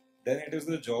 then it is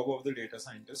the job of the data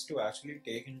scientist to actually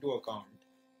take into account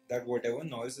that whatever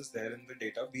noise is there in the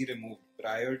data be removed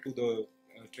prior to the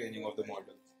training of the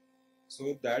model.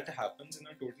 So that happens in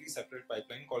a totally separate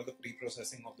pipeline called the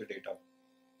pre-processing of the data.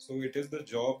 So it is the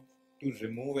job to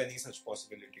remove any such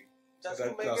possibility. Just So to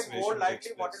that make it classification more likely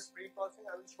takes what place. is pre-processing,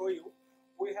 I will show you.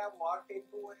 We have worked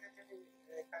into a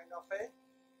kind of a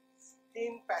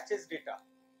skin patches data.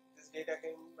 This data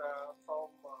came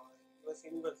from US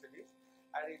universities,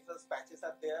 and it was patches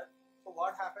are there. So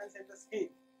what happens in the skin?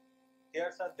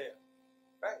 Hairs are there,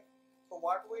 right? So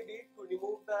what we did to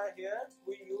remove the hairs,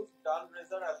 we used dull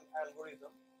razor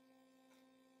algorithm.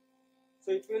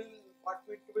 So it will, what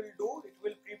it will do, it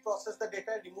will pre-process the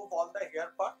data, remove all the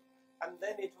hair part, and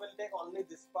then it will take only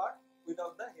this part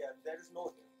without the hair. There is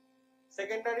no hair.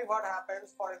 Secondary, what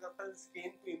happens, for example,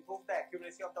 skin, to improve the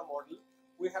accuracy of the model,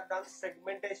 we have done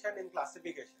segmentation in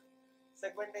classification.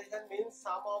 Segmentation means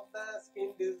some of the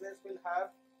skin diseases will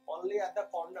have only at the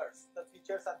corners, the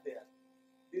features are there.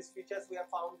 These features we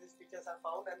have found, these features are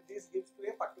found, and this gives to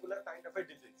a particular kind of a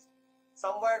disease.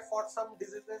 Somewhere for some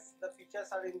diseases, the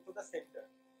features are into the center.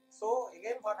 So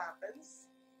again, what happens,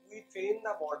 we train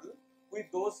the model with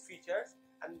those features,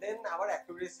 and then our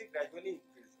accuracy gradually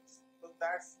increases. So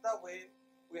that's the way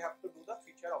we have to do the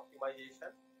feature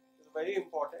optimization. It's very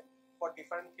important. For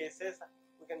different cases,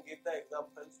 we can give the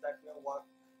examples that we have worked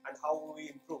and how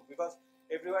we improve, because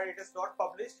everywhere it is not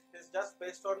published. It's just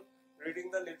based on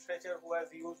reading the literature who has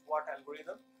used what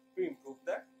algorithm to improve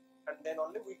that, and then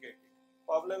only we get it.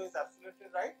 Problem is absolutely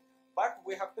right, but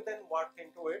we have to then work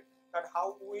into it, that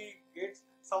how we get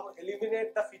some,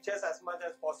 eliminate the features as much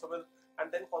as possible, and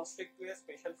then constrict to a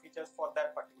special features for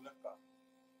that particular car.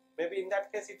 Maybe in that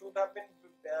case it would have been,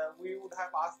 we would have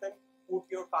asked them, put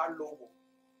your car logo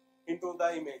into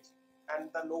the image, and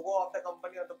the logo of the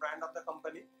company or the brand of the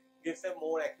company gives a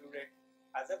more accurate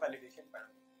as a validation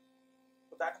parameter.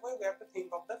 So that way we have to think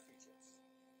of the features.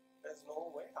 There's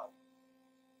no way out.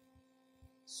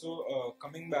 So,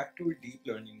 coming back to deep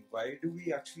learning, why do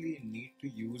we actually need to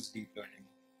use deep learning?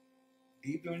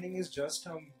 Deep learning is just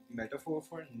a metaphor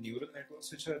for neural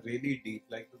networks which are really deep.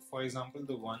 Like, for example,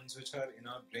 the ones which are in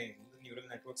our brain, the neural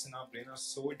networks in our brain are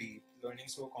so deep, learning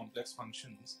so complex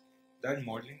functions, that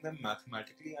modeling them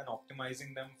mathematically and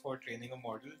optimizing them for training a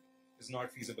model is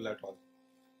not feasible at all.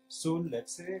 So,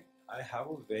 let's say I have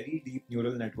a very deep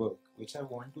neural network which I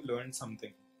want to learn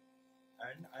something,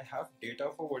 and I have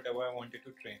data for whatever I wanted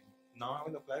to train. Now I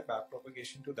will apply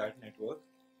backpropagation to that network,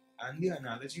 and the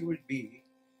analogy would be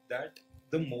that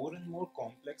the more and more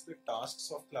complex the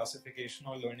tasks of classification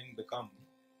or learning become,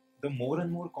 the more and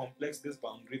more complex this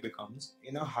boundary becomes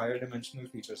in a higher dimensional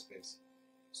feature space.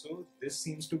 So this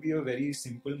seems to be a very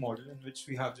simple model in which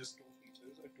we have just two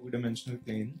features, a two-dimensional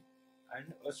plane,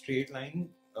 and a straight line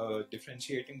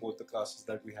differentiating both the classes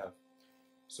that we have.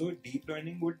 So what deep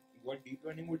learning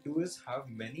would do is have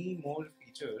many more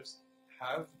features,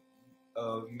 have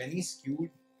many skewed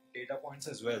data points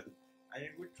as well, and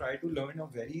it would try to learn a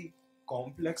very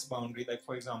complex boundary, like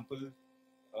for example,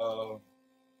 uh,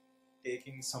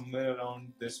 taking somewhere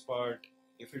around this part,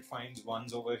 if it finds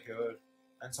ones over here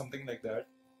and something like that.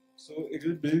 So it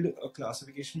will build a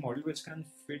classification model which can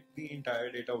fit the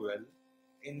entire data well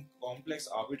in complex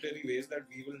arbitrary ways that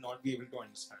we will not be able to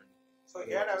understand. So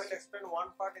here I will explain one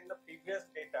part in the previous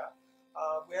data.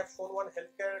 We have shown one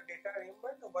healthcare data,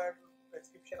 remember, where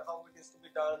prescription, how it is to be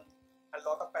done, and a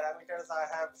lot of parameters I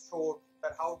have showed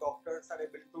that how doctors are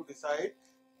able to decide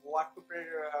what to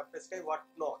prescribe, what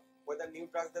not, whether new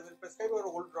drugs they will prescribe or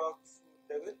old drugs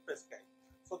they will prescribe.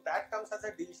 So that comes as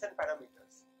a decision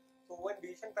parameters. So when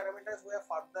decision parameters, we have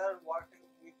further worked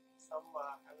with some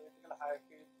analytical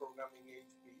hierarchy programming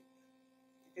AHP.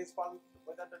 It is called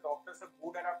whether the doctors are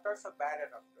good adapters or bad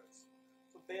adapters.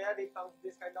 So there it comes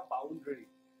this kind of boundary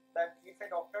that if a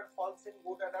doctor falls in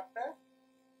good adapter,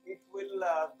 it will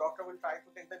doctor will try to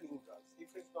take the new drugs.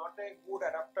 If it's not a good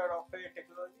adapter of a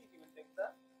technology, he will take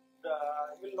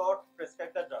he will not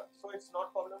prescribe the drug. So it's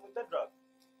not problem with the drug.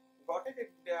 Got it?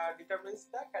 It determines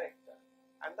the character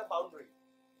and the boundary.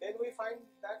 Then we find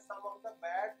that some of the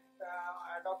bad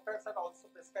adapters are also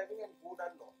prescribing and good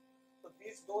are not. So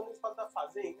this zone is called the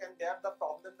fuzzing, and there the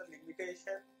problem, the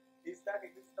limitation is that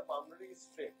it is the boundary is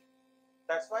straight.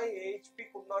 That's why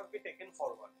AHP could not be taken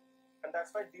forward, and that's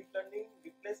why deep learning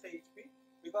replaced AHP,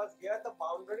 because here the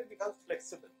boundary becomes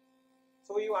flexible.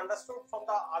 So you understood from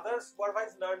the other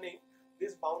supervised learning,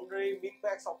 this boundary,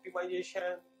 min-max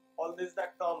optimization, all this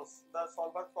that comes, the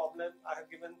solver problem I have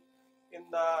given in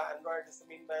the Android is the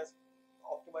min-max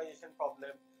optimization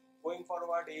problem. Going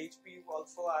forward, AHP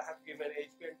also I have given,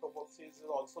 AHP and topopsis is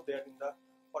also there in the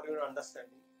for your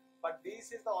understanding. But this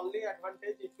is the only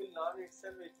advantage, it will learn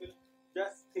itself, it will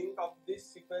just think of this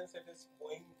sequence, it is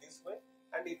going this way,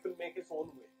 and it will make its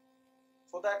own way.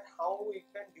 So that how it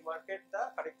can demarcate the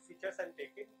correct features and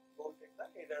take it, don't take the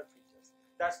error features.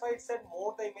 That's why it said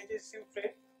more the images you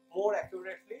train, more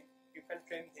accurately you can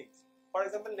train things. For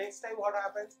example, next time what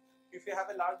happens, if you have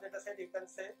a large data set, you can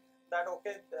say that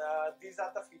okay, these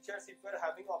are the features if you are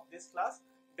having of this class,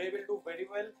 they will do very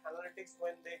well analytics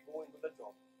when they go into the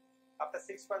job. After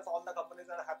 6 months, all the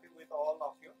companies are happy with all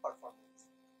of your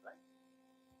performance, right?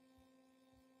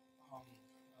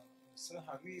 So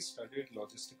have we studied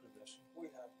logistic regression? We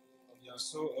have. Yeah,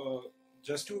 so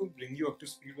just to bring you up to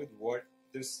speed with what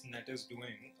this net is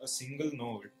doing, a single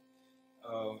node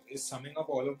is summing up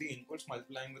all of the inputs,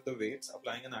 multiplying with the weights,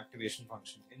 applying an activation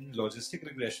function. In logistic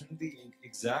regression, the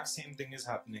exact same thing is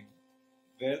happening,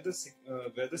 where the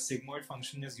sigmoid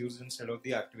function is used instead of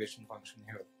the activation function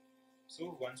here.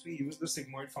 So once we use the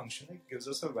sigmoid function, it gives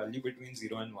us a value between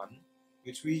 0 and 1,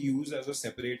 which we use as a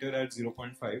separator at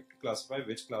 0.5 to classify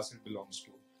which class it belongs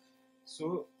to.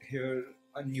 So here,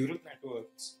 a neural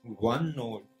network's one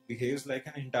node behaves like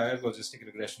an entire logistic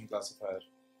regression classifier.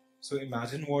 So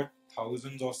imagine what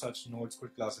thousands of such nodes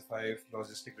could classify if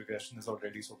logistic regression is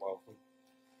already so powerful.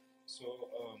 So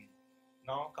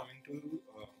now coming to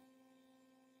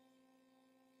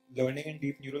learning in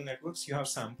deep neural networks, you have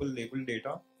sample labeled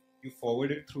data, you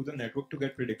forward it through the network to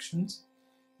get predictions,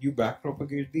 you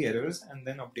backpropagate the errors and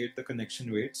then update the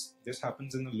connection weights. This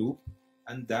happens in a loop,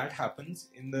 and that happens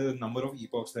in the number of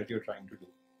epochs that you're trying to do.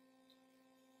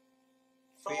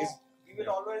 So we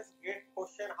will always get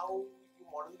question how you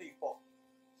model the epoch.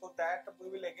 So that we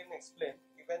will again explain.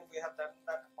 Even we have done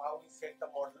that, how we set the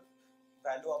model,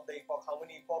 value of the epoch, how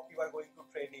many epoch you are going to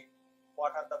train it,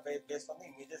 what are the based on the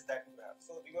images that you have.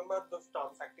 So remember those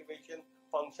terms: activation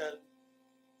function,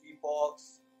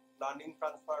 epochs, learning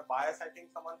transfer, bias. I think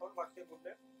someone told, what's your good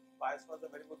name? Bias was a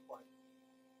very good point.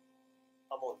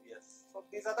 Amol, yes. So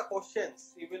these are the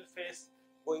questions you will face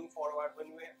going forward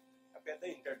when we appear the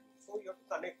interview. So you have to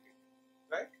connect it,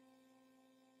 right?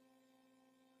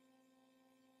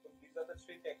 So these are the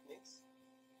three techniques.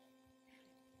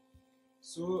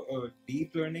 So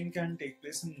deep learning can take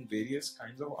place in various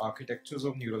kinds of architectures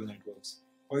of neural networks.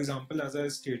 For example, as I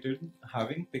stated,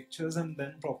 having pictures and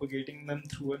then propagating them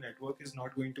through a network is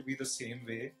not going to be the same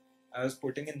way as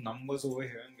putting in numbers over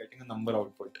here and getting a number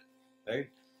output, right?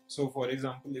 So for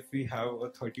example, if we have a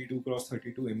 32 cross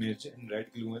 32 image in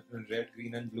red,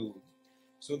 green and blue,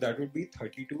 so that would be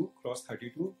 32 cross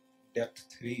 32 depth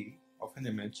 3 of an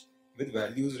image with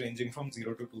values ranging from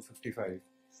 0 to 255.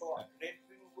 So red,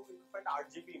 green, blue, you will find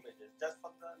RGB images. Just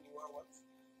for the newer ones,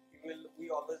 we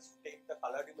always take the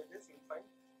colored images. You will find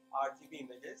RGB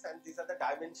images, and these are the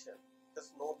dimension.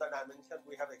 Just know the dimension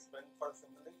we have explained for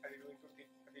simple thing 32 into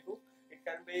 32. It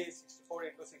can be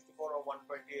 64 into 64 or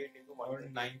 128 into 128. Or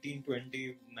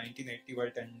 1920, 1980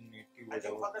 by 1080. I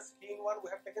think for the screen one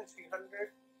we have taken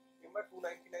 300. Remember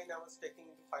 299 I was taking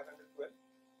into 512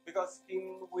 because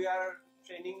screen we are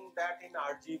training that in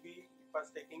RGB. It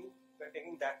was taking we are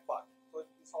taking that part. So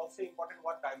it's also important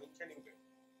what dimension you get.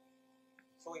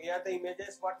 So here the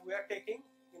images what we are taking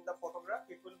in the photograph,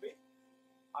 it will be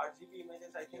RGB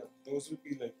images, I think. Yeah, those will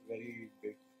be like very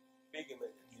big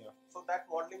images. Yeah. So that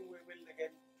modeling we will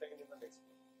again train in the next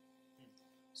one.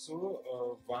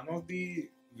 So one of the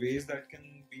ways that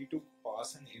can be to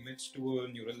pass an image to a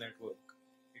neural network,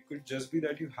 it could just be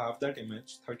that you have that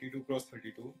image 32 cross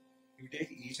 32. You take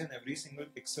each and every single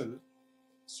pixel,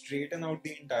 straighten out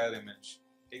the entire image.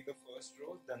 Take the first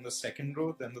row, then the second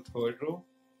row, then the third row,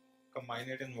 combine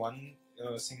it in one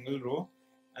single row,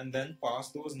 and then pass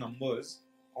those numbers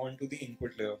onto the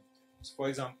input layer. So for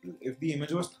example, if the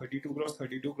image was 32 cross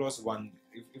 32 cross 1,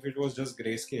 if it was just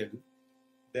grayscale,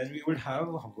 then we would have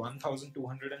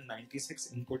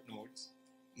 1296 input nodes,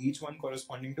 each one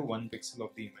corresponding to 1 pixel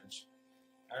of the image.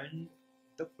 And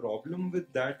the problem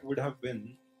with that would have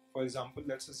been, for example,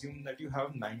 let's assume that you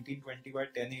have 1920 by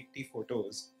 1080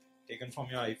 photos taken from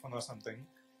your iPhone or something.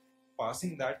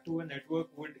 Passing that to a network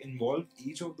would involve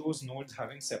each of those nodes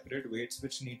having separate weights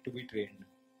which need to be trained.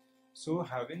 So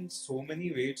having so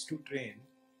many weights to train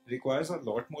requires a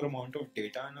lot more amount of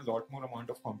data and a lot more amount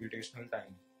of computational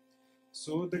time.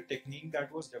 So the technique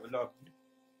that was developed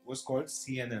was called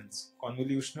CNNs,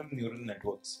 Convolutional Neural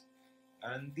Networks.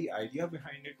 And the idea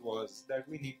behind it was that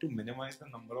we need to minimize the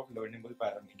number of learnable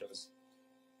parameters.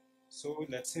 So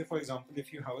let's say, for example,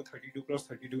 if you have a 32 cross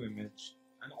 32 image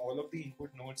and all of the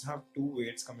input nodes have 2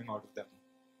 weights coming out of them.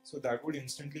 So that would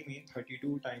instantly mean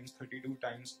 32 times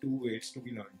 2 weights to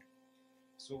be learned.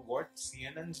 So what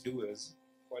CNNs do is,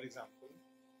 for example,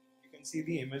 you can see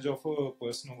the image of a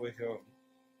person over here.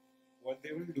 What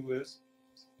they will do is,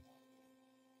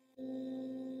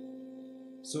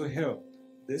 so here,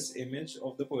 this image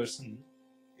of the person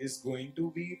is going to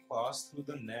be passed through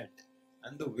the net,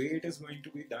 and the way it is going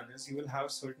to be done is you will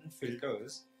have certain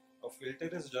filters. A filter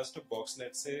is just a box.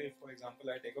 Let's say, for example,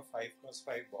 I take a 5 cross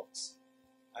 5 box,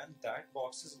 and that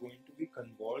box is going to be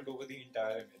convolved over the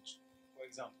entire image. For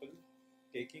example,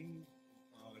 taking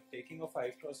a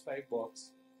 5 cross 5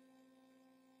 box,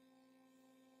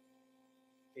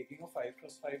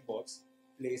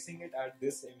 placing it at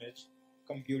this image,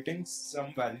 computing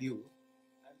some value,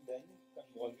 and then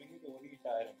convolving it over the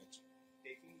entire image.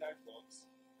 Taking that box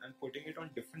and putting it on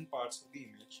different parts of the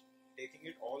image, taking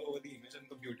it all over the image and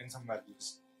computing some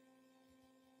values.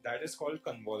 That is called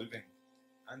convolving.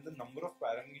 And the number of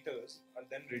parameters are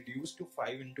then reduced to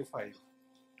 5 into 5,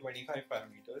 25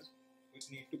 parameters, which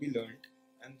need to be learned.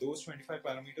 And those 25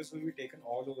 parameters will be taken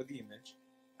all over the image,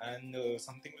 and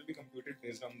something will be computed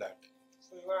based on that.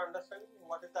 So you are understanding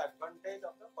what is the advantage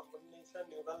of the convolutional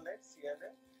neural net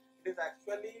CNN? It is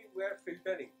actually we are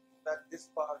filtering that this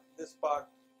part,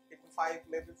 into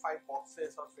maybe 5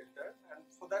 boxes or filter, and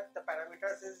so that the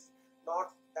parameters is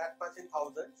not that much in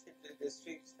thousands. It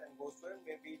restricts and goes to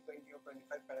maybe 20 or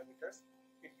 25 parameters.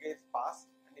 It gets passed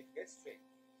and it gets trained.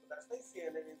 So that's why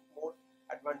CNN is more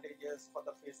advantageous for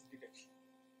the face detection,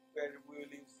 where we will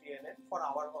use CNN for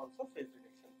our also face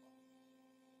detection.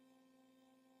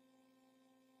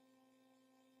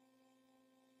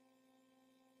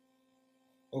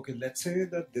 Okay, let's say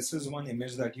that this is one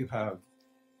image that you have,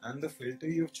 and the filter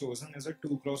you've chosen is a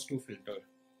 2 cross 2 filter.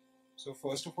 So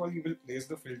first of all, you will place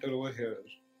the filter over here,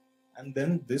 and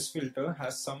then this filter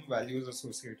has some values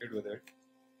associated with it.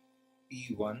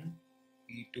 P1,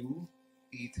 P2,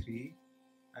 P3,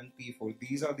 and P4.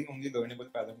 These are the only learnable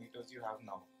parameters you have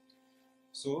now.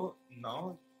 So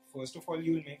now, first of all,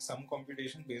 you will make some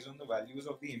computation based on the values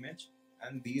of the image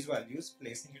and these values,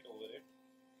 placing it over it.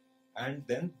 and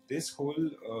then this whole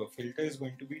filter is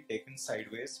going to be taken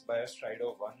sideways by a stride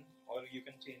of 1, or you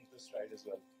can change the stride as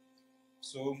well.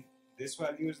 So this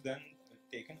value is then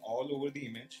taken all over the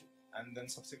image and then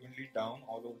subsequently down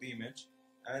all over the image,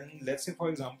 and let's say for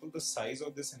example the size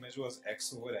of this image was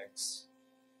x over x,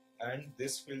 and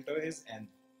this filter is n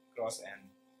cross n.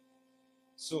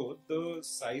 So the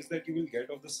size that you will get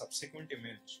of the subsequent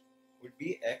image would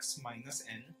be x minus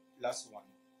n plus 1.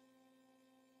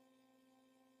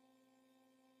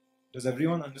 Does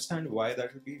everyone understand why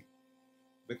that will be?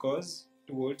 Because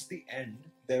towards the end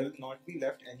there will not be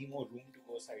left any more room to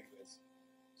go sideways.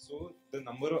 So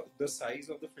the size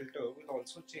of the filter will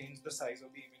also change the size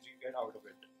of the image you get out of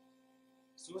it.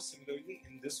 So similarly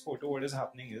in this photo, what is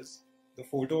happening is the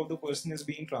photo of the person is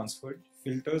being transferred,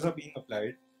 filters are being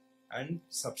applied, and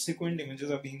subsequent images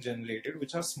are being generated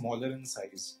which are smaller in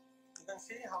size. You can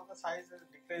see how the size is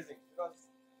decreasing because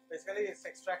basically it's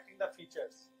extracting the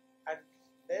features, and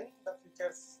then the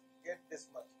features get this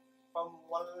much from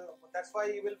one. That's why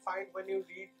you will find when you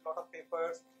read a lot of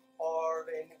papers or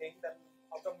anything, that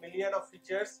out of million of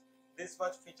features, this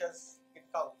much features it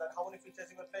counts. That how many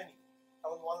features you are training?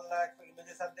 Around 1 lakh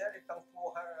images are there, it comes to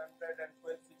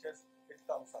 112 features, it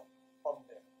comes up from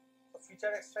there. So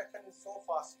feature extraction is so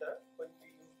faster when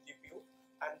we use GPU,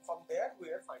 and from there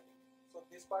we are finding. So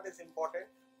this part is important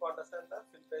to understand the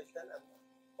filtration and the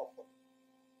component.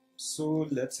 So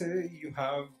let's say you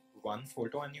have one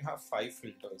photo and you have 5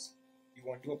 filters. You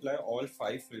want to apply all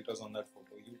 5 filters on that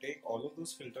photo. You take all of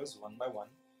those filters one by one,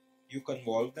 you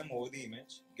convolve them over the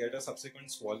image, get a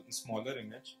subsequent smaller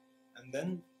image, and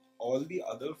then all the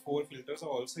other 4 filters are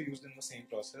also used in the same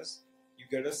process. You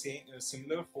get a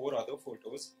similar 4 other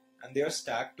photos, and they are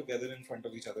stacked together in front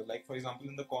of each other. Like for example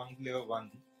in the conv layer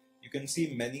 1, you can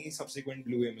see many subsequent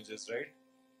blue images, right?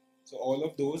 So all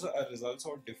of those are results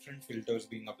of different filters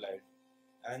being applied.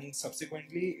 And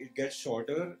subsequently it gets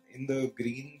shorter in the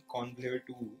green conv layer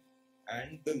 2,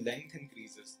 and the length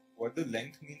increases. What the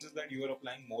length means is that you are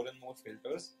applying more and more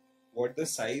filters. What the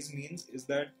size means is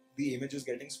that the image is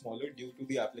getting smaller due to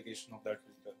the application of that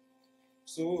filter.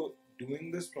 So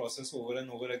doing this process over and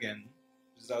over again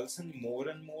results in more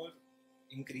and more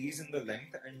increase in the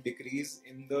length and decrease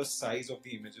in the size of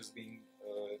the images being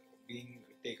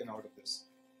taken out of this.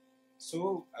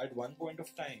 So at one point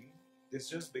of time, this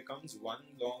just becomes one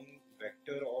long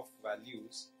vector of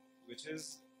values, which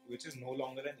is no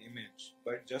longer an image,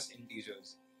 but just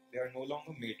integers. They are no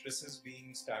longer matrices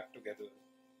being stacked together.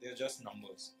 They are just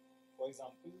numbers. For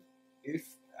example, if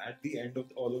at the end of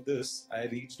all of this, I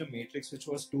reached a matrix which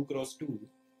was 2 cross 2,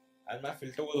 and my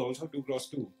filter was also 2 cross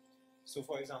 2. So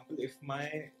for example,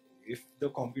 if the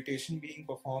computation being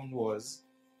performed was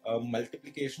a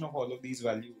multiplication of all of these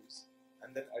values,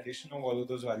 and then addition of all of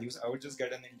those values, I would just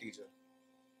get an integer.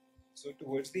 So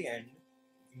towards the end,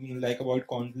 like about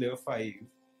conv layer 5,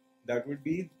 that would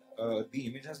be the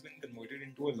image has been converted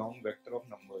into a long vector of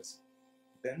numbers.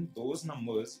 Then those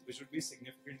numbers, which would be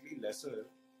significantly lesser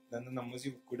than the numbers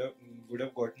you would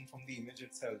have gotten from the image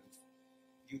itself,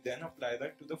 you then apply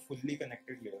that to the fully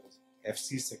connected layers,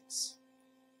 FC6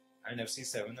 and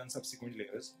FC7 and subsequent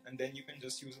layers, and then you can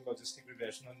just use a logistic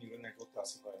regression or neural network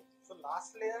classifier. So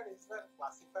last layer is the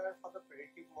classifier for the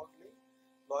predictive modeling.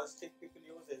 Logistic people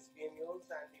use, SVM use,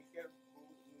 and if you are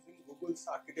using Google's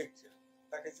architecture,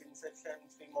 that is inception,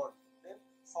 Fremont, then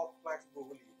softmax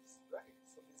Google use, right?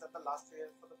 So these are the last layer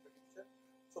for the prediction.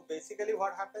 So basically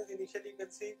what happens initially, you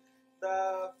can see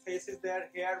the face is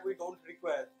there, here we don't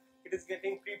require, it is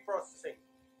getting pre-processing.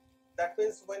 That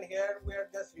means when here we are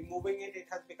just removing it,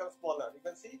 it has become smaller. You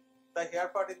can see the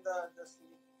hair part in the just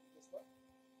this one.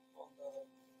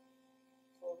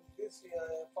 So this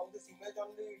from this image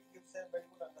only it gives a very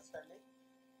good understanding.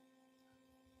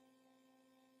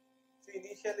 See,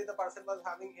 initially the person was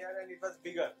having here and it was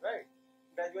bigger, right?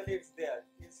 Gradually it's there.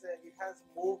 It has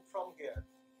moved from here.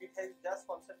 It is just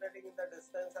concentrating in the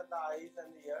distance and the eyes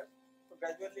and the ears. So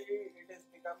gradually it is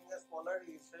becoming a smaller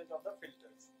usage of the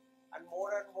filters. And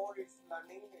more it's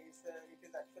learning, it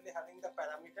is actually having the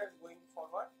parameters going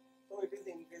forward, so it is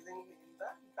increasing in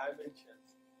the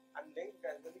dimensions, and length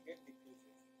gradually get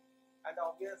decreases. And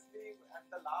obviously at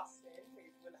the last end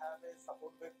it will have a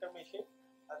support vector machine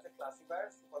as a classifier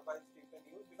supervised you can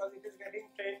use, because it is getting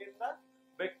trained in the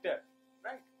vector,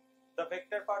 right? The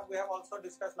vector part we have also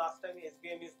discussed last time.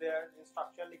 SVM is there, in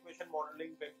structural equation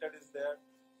modeling vector is there,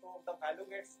 so the value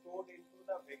gets stored into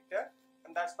the vector.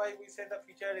 And that's why we say the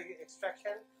feature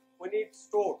extraction, when it's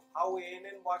stored, how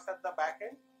ANN works at the back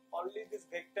end, only this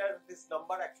vector, this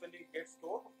number actually gets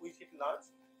stored, which it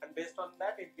learns, and based on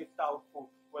that it gives the output,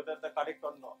 whether the correct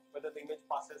or not, whether the image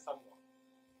passes or not.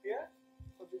 Clear?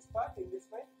 So this part in this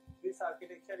way this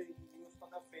architecture is used for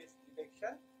the face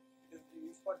detection. It is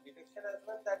used for detection as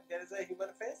well that there is a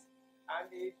human face,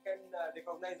 and it can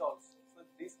recognize also. So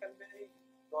this can be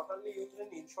not only used in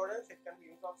insurance, it can be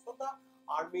used also the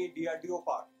army DRDO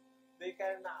part. They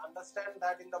can understand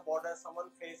that in the border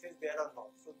someone's face is there or not.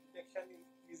 So detection is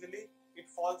easily, it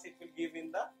falls, it will give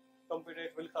in the computer,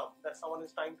 it will come that someone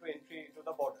is trying to entry into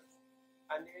the borders.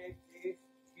 And if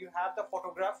you have the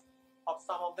photograph of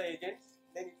some of the agents,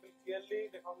 then it will clearly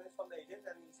recognize from the agent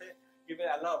and will say, give an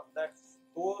alarm that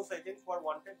those agents who are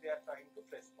wanted, they are trying to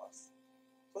trespass.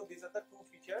 So these are the two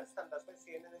features, and that's why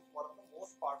CNN is one of the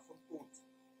most powerful tools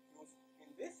used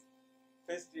in this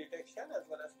face detection as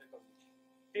well as recognition.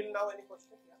 Till now, any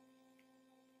question? Yeah.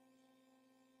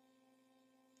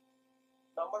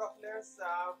 Number of layers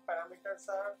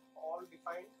parameters are all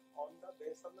defined on the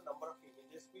based on the number of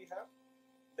images we have.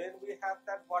 Then we have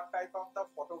that what type of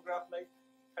the photograph, like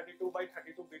 32 by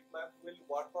 32 bitmap will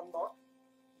work or not.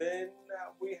 Then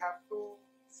we have to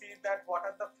see that what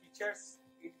are the features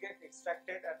it get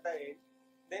extracted at the end.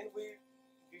 Then we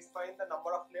define the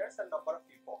number of layers and number of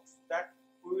epochs. That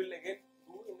we will again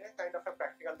do in a kind of a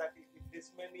practical, that if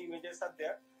this many images are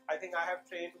there, I think I have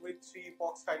trained with 3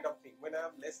 epochs kind of thing. When I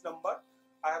have less number,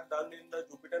 I have done in the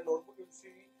Jupyter notebook, you will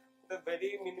see the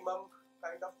very minimum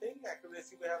kind of thing.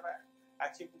 Accuracy we have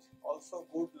achieved also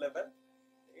good level.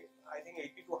 I think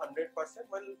 80 to 100%.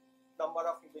 Well, number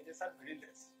of images are very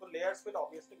less. So layers will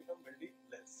obviously become very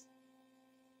less.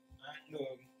 And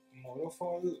more of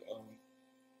all,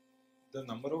 the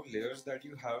number of layers that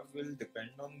you have will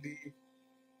depend on the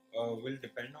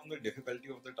difficulty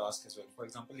of the task as well. For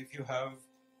example, if you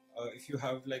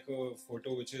have like a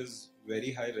photo which is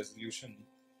very high resolution,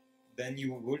 then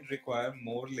you would require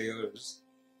more layers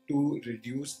to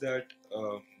reduce that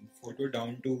photo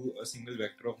down to a single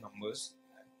vector of numbers,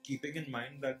 keeping in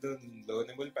mind that the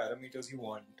learnable parameters you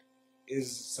want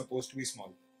is supposed to be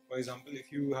small. For example,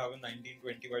 if you have a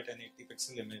 1920 by 1080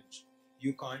 pixel image,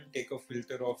 you can't take a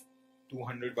filter of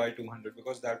 200 by 200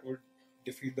 because that would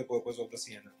defeat the purpose of the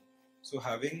CNN. So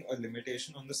having a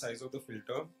limitation on the size of the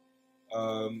filter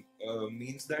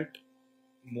means that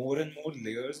more and more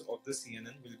layers of the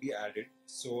CNN will be added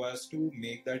so as to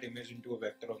make that image into a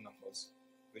vector of numbers,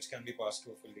 which can be passed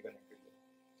to a fully connected layer.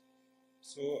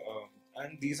 So,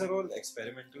 and these are all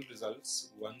experimental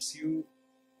results. Once you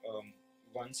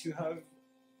have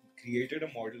created a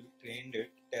model, trained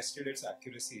it, tested its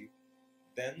accuracy,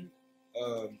 then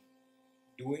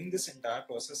doing this entire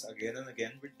process again and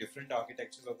again with different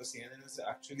architectures of the CNN is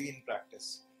actually in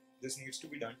practice. This needs to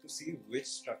be done to see which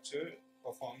structure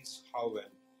performs how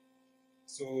well.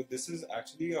 So this is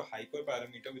actually a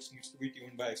hyperparameter which needs to be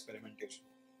tuned by experimentation.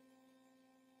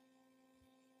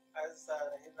 As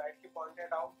he rightly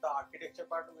pointed out, the architecture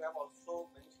part we have also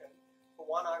mentioned. So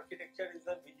one architecture is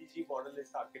the VGG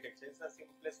model-less architecture. It's the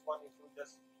simplest one. If you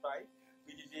just try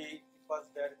VGG, it was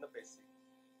there in the basic.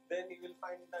 Then you will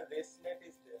find the ResNet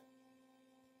is there.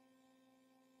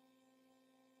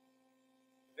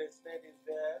 ResNet is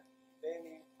there. Then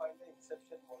you find the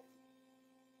inception model.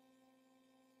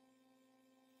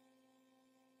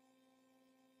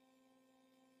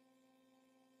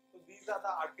 So these are the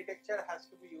architecture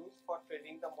has to be used for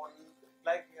training the model.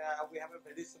 Like we have a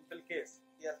very simple case.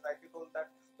 He has rightly told that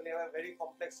when you have a very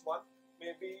complex one,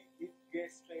 maybe it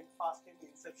gets trained fast in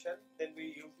inception, then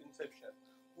we use inception.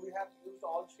 We have used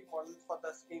all 3 models for the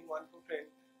screen 1 to 10,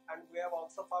 and we have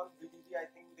also found VGG. I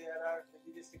think there are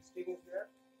VGG 16 is there,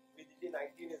 VGG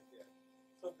 19 is there.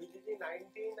 So VGG 19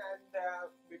 and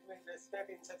between ResNet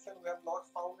inception, we have not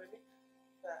found any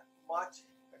much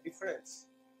difference.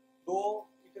 Though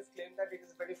it is claimed that it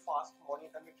is very fast,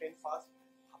 model can be trained fast,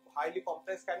 highly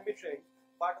complex can be trained,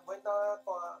 but when the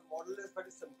model is very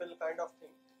simple kind of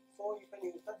thing, so you can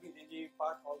use the VGG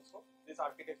part also. This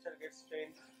architecture gets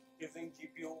trained using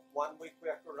GPU. 1 week we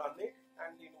have to run it,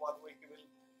 and in 1 week you will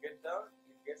get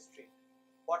it gets trained.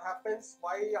 What happens,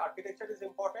 why architecture is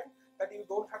important, that you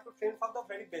don't have to train for the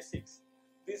very basics.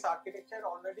 This architecture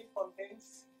already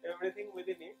contains everything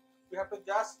within it. We have to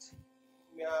just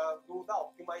do the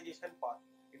optimization part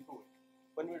into it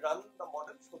when we run the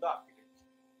model through the architecture.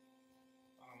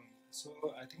 So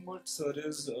I think what Sir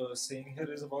is saying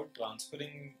here is about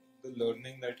transferring the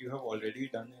learning that you have already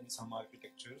done in some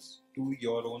architectures to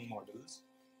your own models.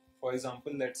 For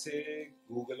example, let's say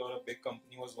Google or a big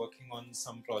company was working on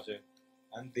some project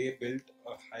and they built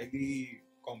a highly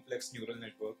complex neural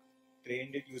network,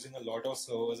 trained it using a lot of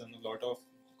servers and a lot of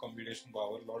computation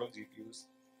power, a lot of GPUs.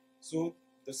 So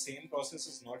the same process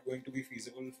is not going to be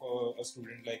feasible for a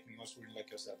student like me or a student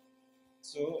like yourself.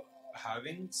 So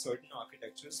having certain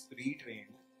architectures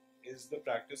pre-trained is the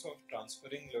practice of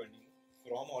transferring learning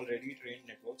from already trained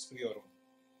networks to your own.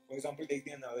 For example, take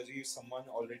the analogy if someone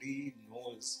already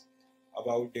knows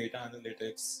about data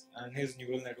analytics and his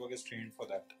neural network is trained for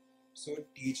that. So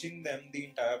teaching them the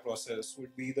entire process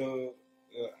would be the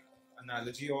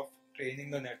analogy of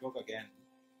training the network again,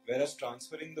 whereas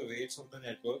transferring the weights of the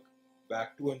network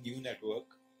back to a new network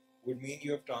would mean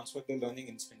you have transferred the learning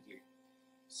instantly.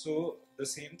 So the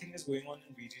same thing is going on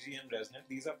in BGG and ResNet.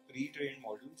 These are pre-trained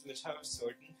models which have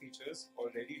certain features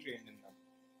already trained in them.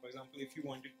 For example, if you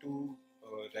wanted to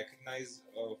recognize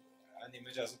an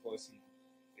image as a person,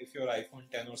 if your iPhone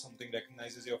 10 or something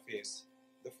recognizes your face,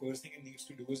 the first thing it needs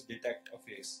to do is detect a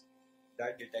face.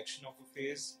 That detection of a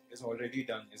face is already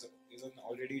done, is an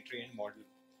already trained model.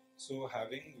 So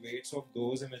having weights of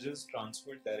those images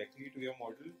transferred directly to your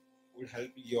model would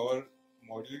help your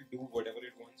model do whatever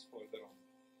it wants further on.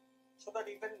 So that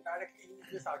you can directly use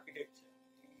this architecture.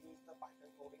 You use the Python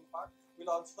coding part.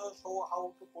 We'll also show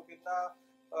how to put in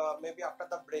the, maybe after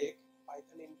the break,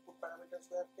 Python input parameters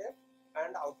we have kept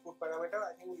and output parameter.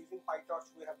 I think using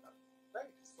PyTorch we have done, right?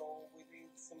 So with the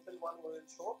simple one we will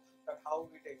show that how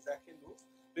it exactly looks.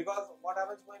 Because what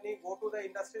happens when you go to the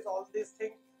industries, all these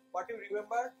things, what you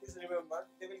remember is remembered.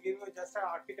 They will give you just an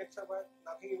architecture but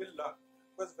nothing you will learn.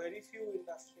 Because very few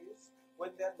industries,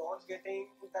 when they are not getting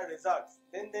the results,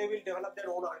 then they will develop their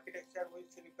own architecture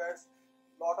which requires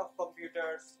a lot of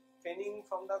computers. Training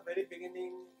from the very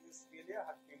beginning is really a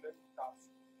Herculean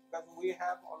task. Because we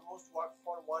have almost worked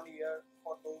for 1 year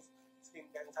for those skin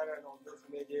cancer and all those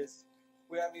images.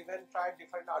 We have even tried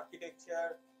different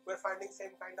architecture. We are finding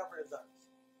same kind of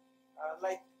results.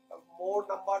 Like more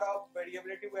number of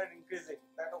variability we are increasing.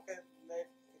 That okay,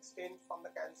 let's extend from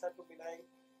the cancer to benign,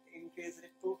 increase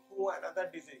it to another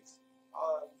disease,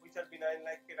 which are benign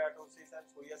like keratosis and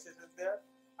psoriasis is there,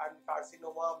 and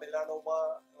carcinoma,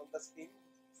 melanoma on the skin.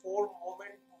 4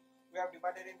 moment we have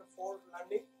divided into 4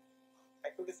 learning.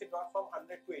 Accuracy dropped from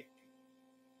 100 to 80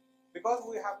 because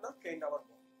we have not trained our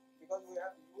model, because we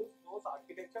have used those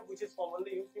architecture which is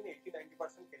commonly used in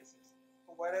 80-90% cases.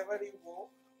 So wherever you go,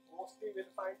 mostly you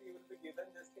will find you will be given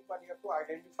this thing, but you have to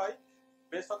identify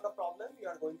based on the problem you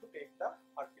are going to take the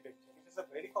architecture. If it's a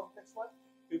very complex one,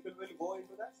 people will go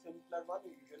into that simpler one.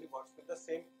 Usually works with the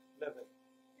same level.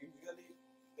 Usually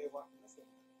they work in the same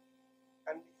level,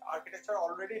 and the architecture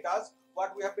already does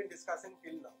what we have been discussing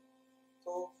till now.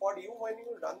 So for you, when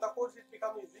you run the course, it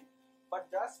becomes easy, but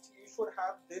just you should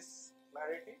have this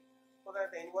clarity so that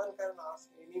anyone can ask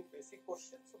any basic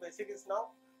question. So basic is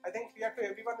now, I think, clear to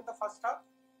everyone in the first half.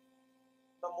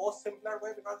 The most simpler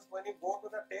way, because when you go to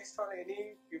the text or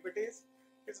any PPTs,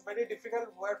 it's very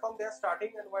difficult where from they are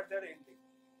starting and where they are ending.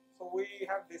 So we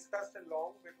have discussed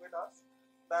along between us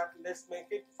that let's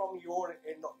make it from your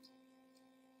end on.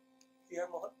 Here,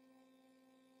 Mohan.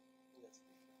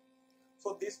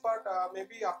 So this part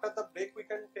maybe after the break we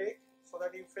can take, so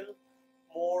that you feel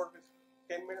more.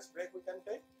 10 minutes break we can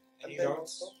take. Any and then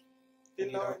doubts? also, till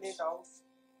now any doubts?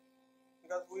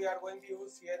 Because we are going to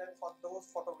use CNN for those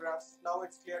photographs. Now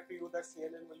it's clear to you that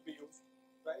CNN will be used,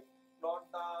 right? Not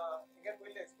again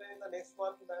we'll explain in the next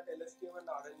one that LSTM and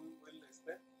RN will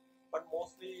explain, but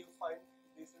mostly you find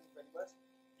this is very much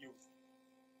used.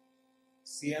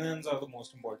 CNNs are the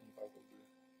most important part of it.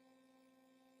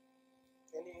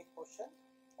 Any question,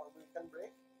 or we can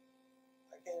break?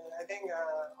 I think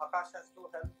Akash has to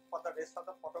help for the rest of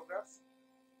the photographs.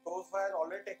 Those who have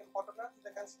already taken photographs,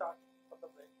 they can start for the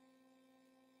break.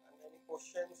 And any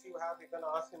questions you have, you can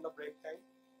ask in the break time.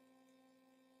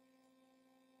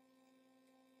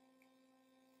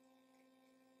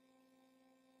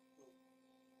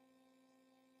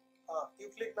 You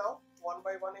click now, one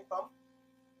by one you come.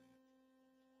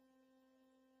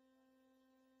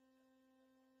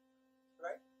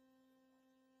 Right?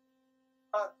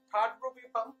 Third group you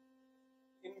come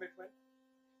in between.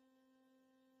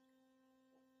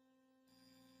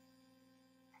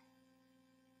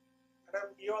 Madam,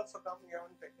 you also come, you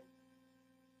haven't taken.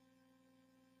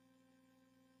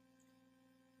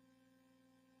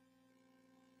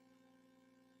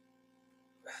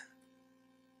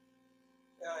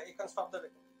 You can stop the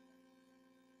recording.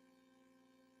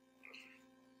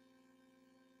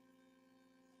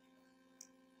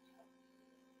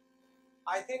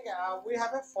 I think we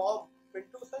have a form,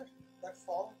 Pinto sir, that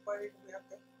form where we have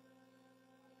kept.